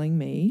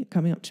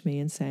coming up to me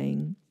and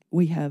saying,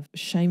 we have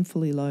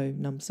shamefully low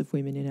numbers of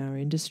women in our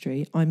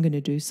industry. I'm going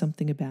to do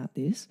something about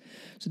this.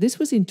 So this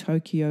was in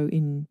Tokyo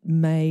in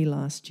May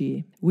last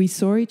year. We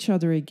saw each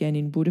other again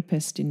in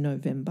Budapest in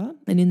November.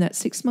 And in that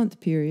 6-month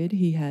period,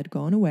 he had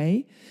gone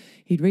away.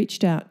 He'd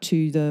reached out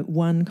to the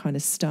one kind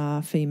of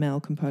star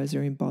female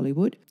composer in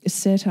Bollywood,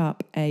 set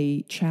up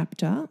a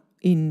chapter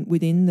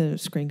within the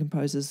Screen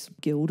Composers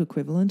Guild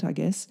equivalent, I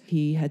guess.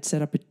 He had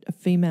set up a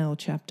female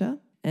chapter,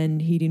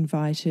 and he'd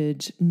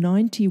invited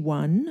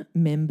 91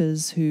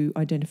 members who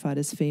identified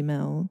as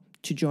female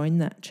to join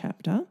that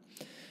chapter.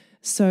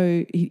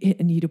 So,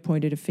 he'd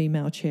appointed a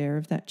female chair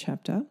of that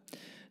chapter.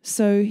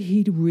 So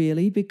he'd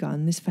really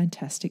begun this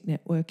fantastic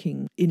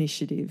networking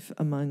initiative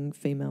among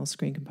female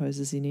screen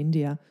composers in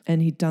India,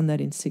 and he'd done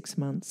that in 6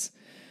 months.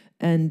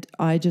 And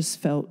I just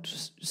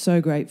felt so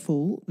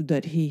grateful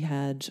that he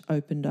had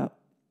opened up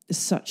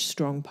such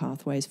strong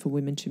pathways for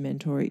women to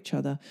mentor each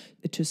other,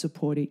 to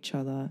support each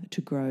other, to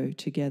grow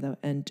together.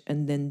 And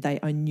then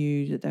I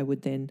knew that they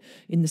would then,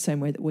 in the same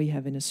way that we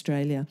have in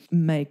Australia,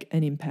 make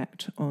an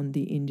impact on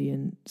the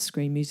Indian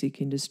screen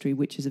music industry,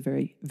 which is a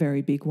very,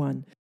 very big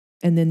one.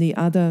 And then the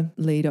other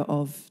leader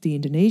of the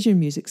Indonesian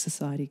Music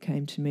Society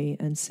came to me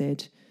and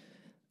said,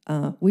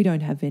 we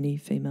don't have any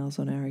females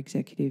on our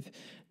executive.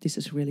 This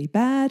is really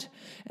bad.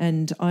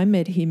 And I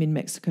met him in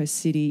Mexico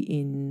City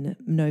in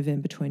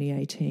November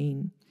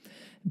 2018.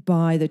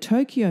 By the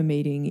Tokyo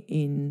meeting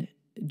in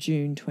May,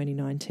 June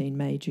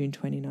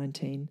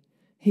 2019,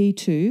 he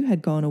too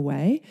had gone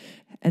away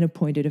and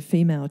appointed a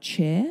female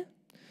chair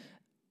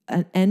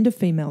and a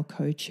female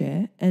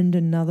co-chair and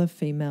another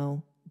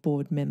female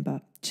board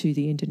member to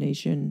the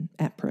Indonesian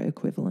APRA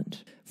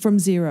equivalent. From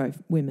 0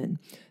 women,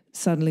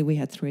 suddenly we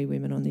had 3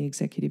 women on the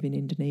executive in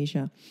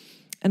Indonesia.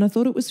 And I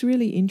thought it was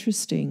really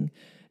interesting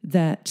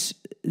that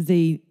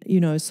the, you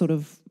know, sort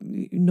of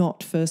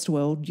not first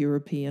world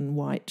European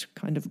white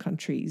kind of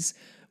countries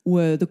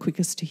were the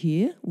quickest to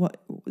hear what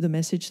the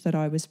message that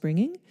I was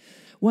bringing.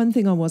 One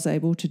thing I was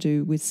able to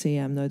do with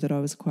CIAM, though, that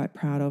I was quite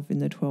proud of in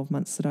the 12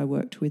 months that I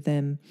worked with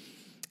them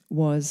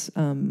was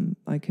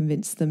I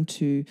convinced them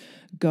to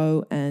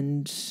go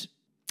and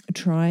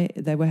try,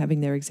 they were having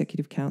their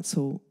executive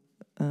council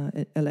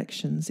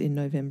elections in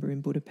November in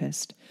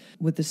Budapest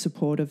with the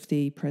support of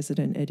the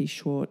president, Eddie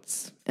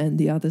Schwartz, and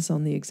the others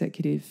on the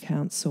executive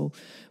council.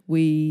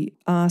 We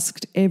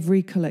asked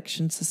every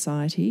collection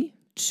society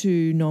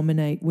to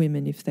nominate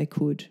women if they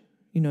could,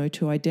 you know,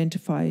 to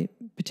identify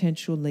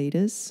potential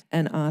leaders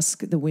and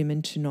ask the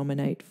women to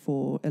nominate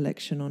for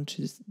election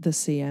onto the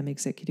CIAM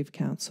Executive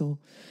Council.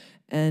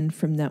 And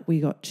from that, we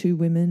got 2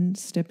 women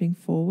stepping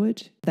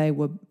forward. They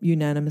were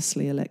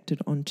unanimously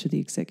elected onto the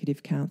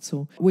Executive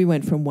Council. We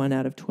went from 1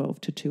 out of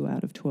 12 to 2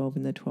 out of 12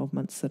 in the 12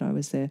 months that I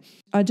was there.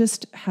 I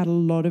just had a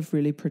lot of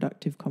really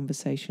productive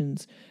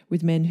conversations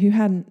with men who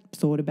hadn't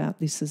thought about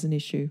this as an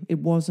issue. It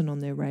wasn't on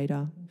their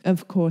radar.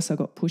 Of course, I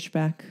got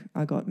pushback.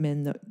 I got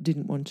men that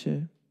didn't want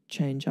to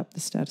change up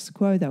the status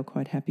quo. They were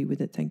quite happy with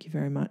it. Thank you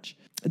very much.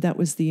 That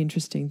was the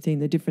interesting thing,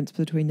 the difference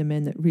between the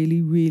men that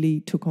really, really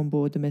took on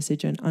board the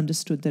message and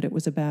understood that it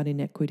was about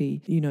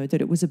inequity, you know,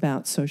 that it was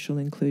about social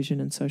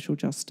inclusion and social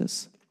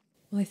justice.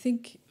 Well, I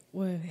think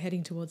we're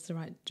heading towards the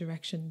right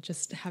direction.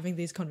 Just having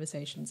these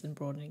conversations and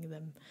broadening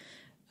them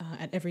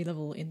at every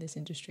level in this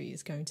industry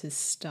is going to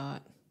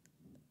start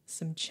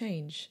some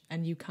change,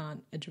 and you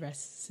can't address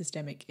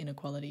systemic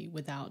inequality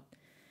without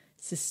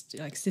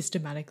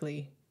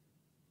systematically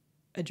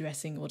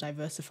addressing or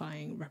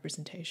diversifying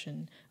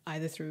representation,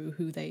 either through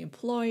who they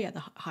employ at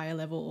the higher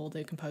level or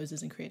the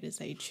composers and creators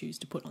they choose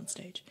to put on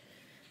stage.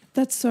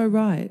 That's so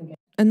right.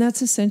 And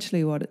that's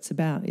essentially what it's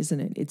about, isn't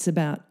it? It's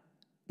about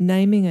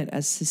naming it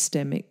as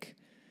systemic,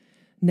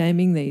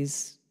 naming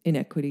these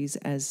inequities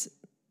as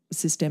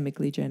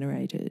systemically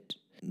generated,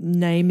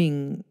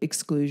 naming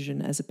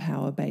exclusion as a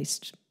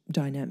power-based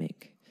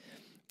dynamic.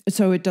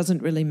 So it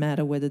doesn't really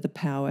matter whether the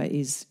power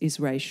is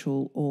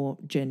racial or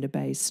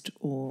gender-based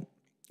or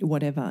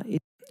whatever.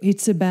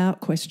 It's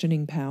about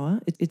questioning power.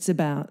 It's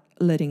about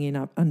letting in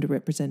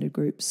underrepresented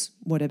groups,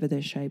 whatever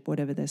their shape,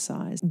 whatever their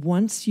size.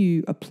 Once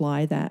you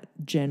apply that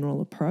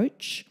general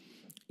approach,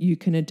 you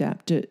can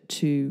adapt it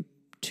to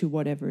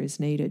whatever is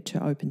needed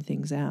to open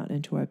things out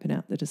and to open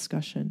out the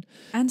discussion.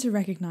 And to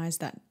recognise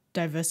that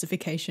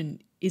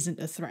diversification isn't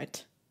a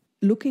threat.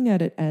 Looking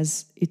at it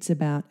as it's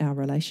about our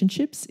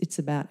relationships, it's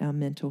about our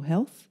mental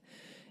health,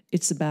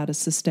 it's about a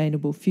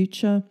sustainable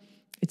future,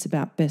 it's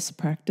about best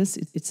practice,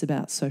 it's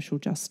about social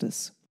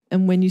justice.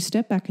 And when you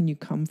step back and you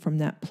come from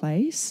that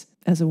place,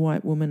 as a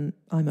white woman,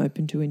 I'm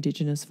open to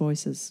Indigenous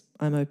voices.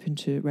 I'm open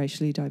to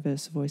racially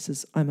diverse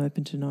voices. I'm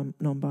open to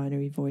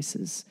non-binary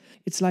voices.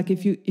 It's like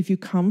if you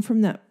come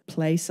from that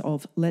place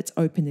of let's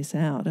open this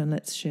out and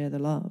let's share the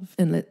love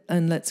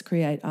and let's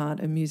create art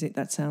and music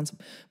that sounds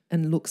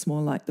and looks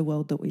more like the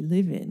world that we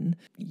live in,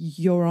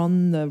 you're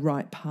on the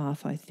right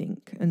path, I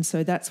think. And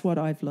so that's what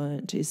I've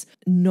learned, is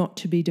not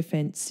to be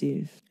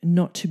defensive,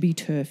 not to be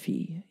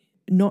turfy,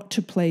 not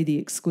to play the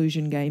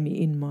exclusion game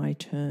in my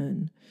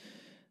turn.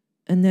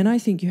 And then I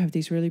think you have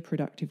these really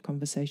productive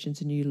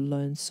conversations and you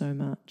learn so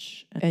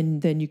much.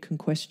 And then you can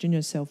question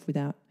yourself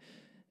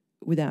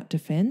without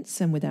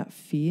defense and without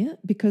fear,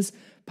 because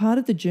part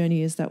of the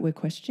journey is that we're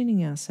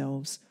questioning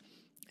ourselves,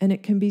 and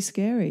it can be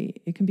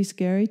scary. It can be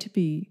scary to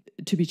be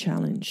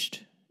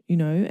challenged, you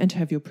know, and to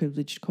have your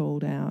privilege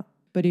called out.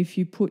 But if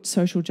you put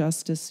social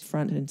justice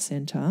front and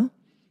center,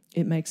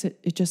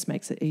 it just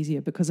makes it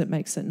easier, because it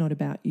makes it not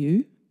about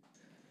you.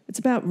 It's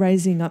about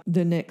raising up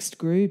the next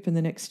group and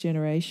the next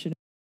generation.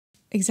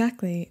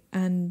 Exactly.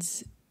 And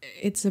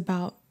it's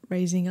about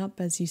raising up,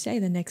 as you say,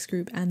 the next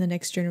group and the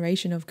next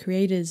generation of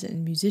creators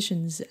and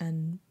musicians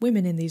and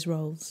women in these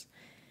roles.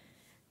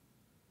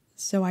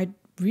 So I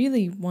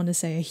really want to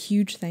say a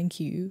huge thank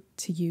you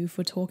to you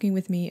for talking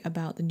with me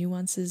about the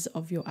nuances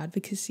of your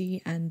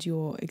advocacy and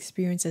your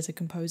experience as a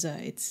composer.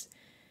 It's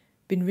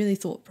been really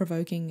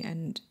thought-provoking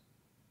and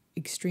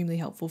extremely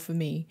helpful for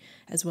me,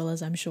 as well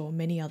as I'm sure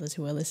many others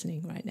who are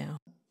listening right now.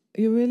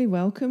 You're really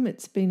welcome.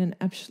 It's been an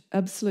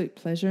absolute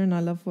pleasure, and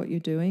I love what you're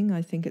doing.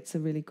 I think it's a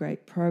really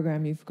great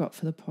program you've got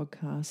for the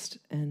podcast,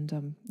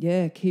 and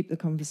keep the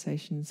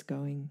conversations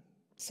going.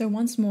 So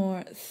once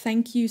more,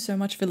 thank you so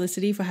much,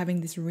 Felicity, for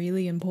having this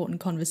really important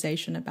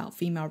conversation about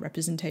female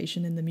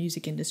representation in the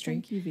music industry.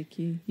 Thank you,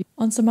 Vicky.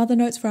 On some other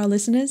notes for our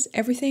listeners,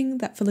 everything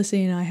that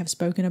Felicity and I have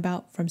spoken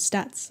about, from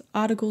stats,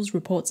 articles,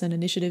 reports, and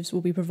initiatives, will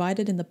be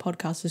provided in the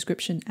podcast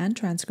description and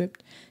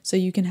transcript, so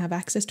you can have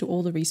access to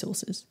all the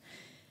resources.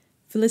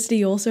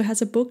 Felicity also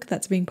has a book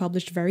that's being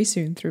published very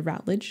soon through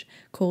Routledge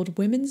called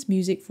Women's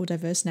Music for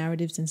Diverse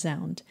Narratives and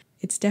Sound.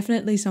 It's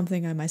definitely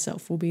something I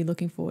myself will be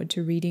looking forward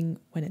to reading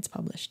when it's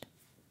published.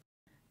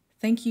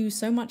 Thank you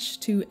so much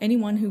to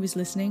anyone who is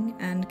listening,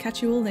 and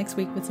catch you all next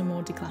week with some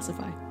more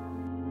Declassify.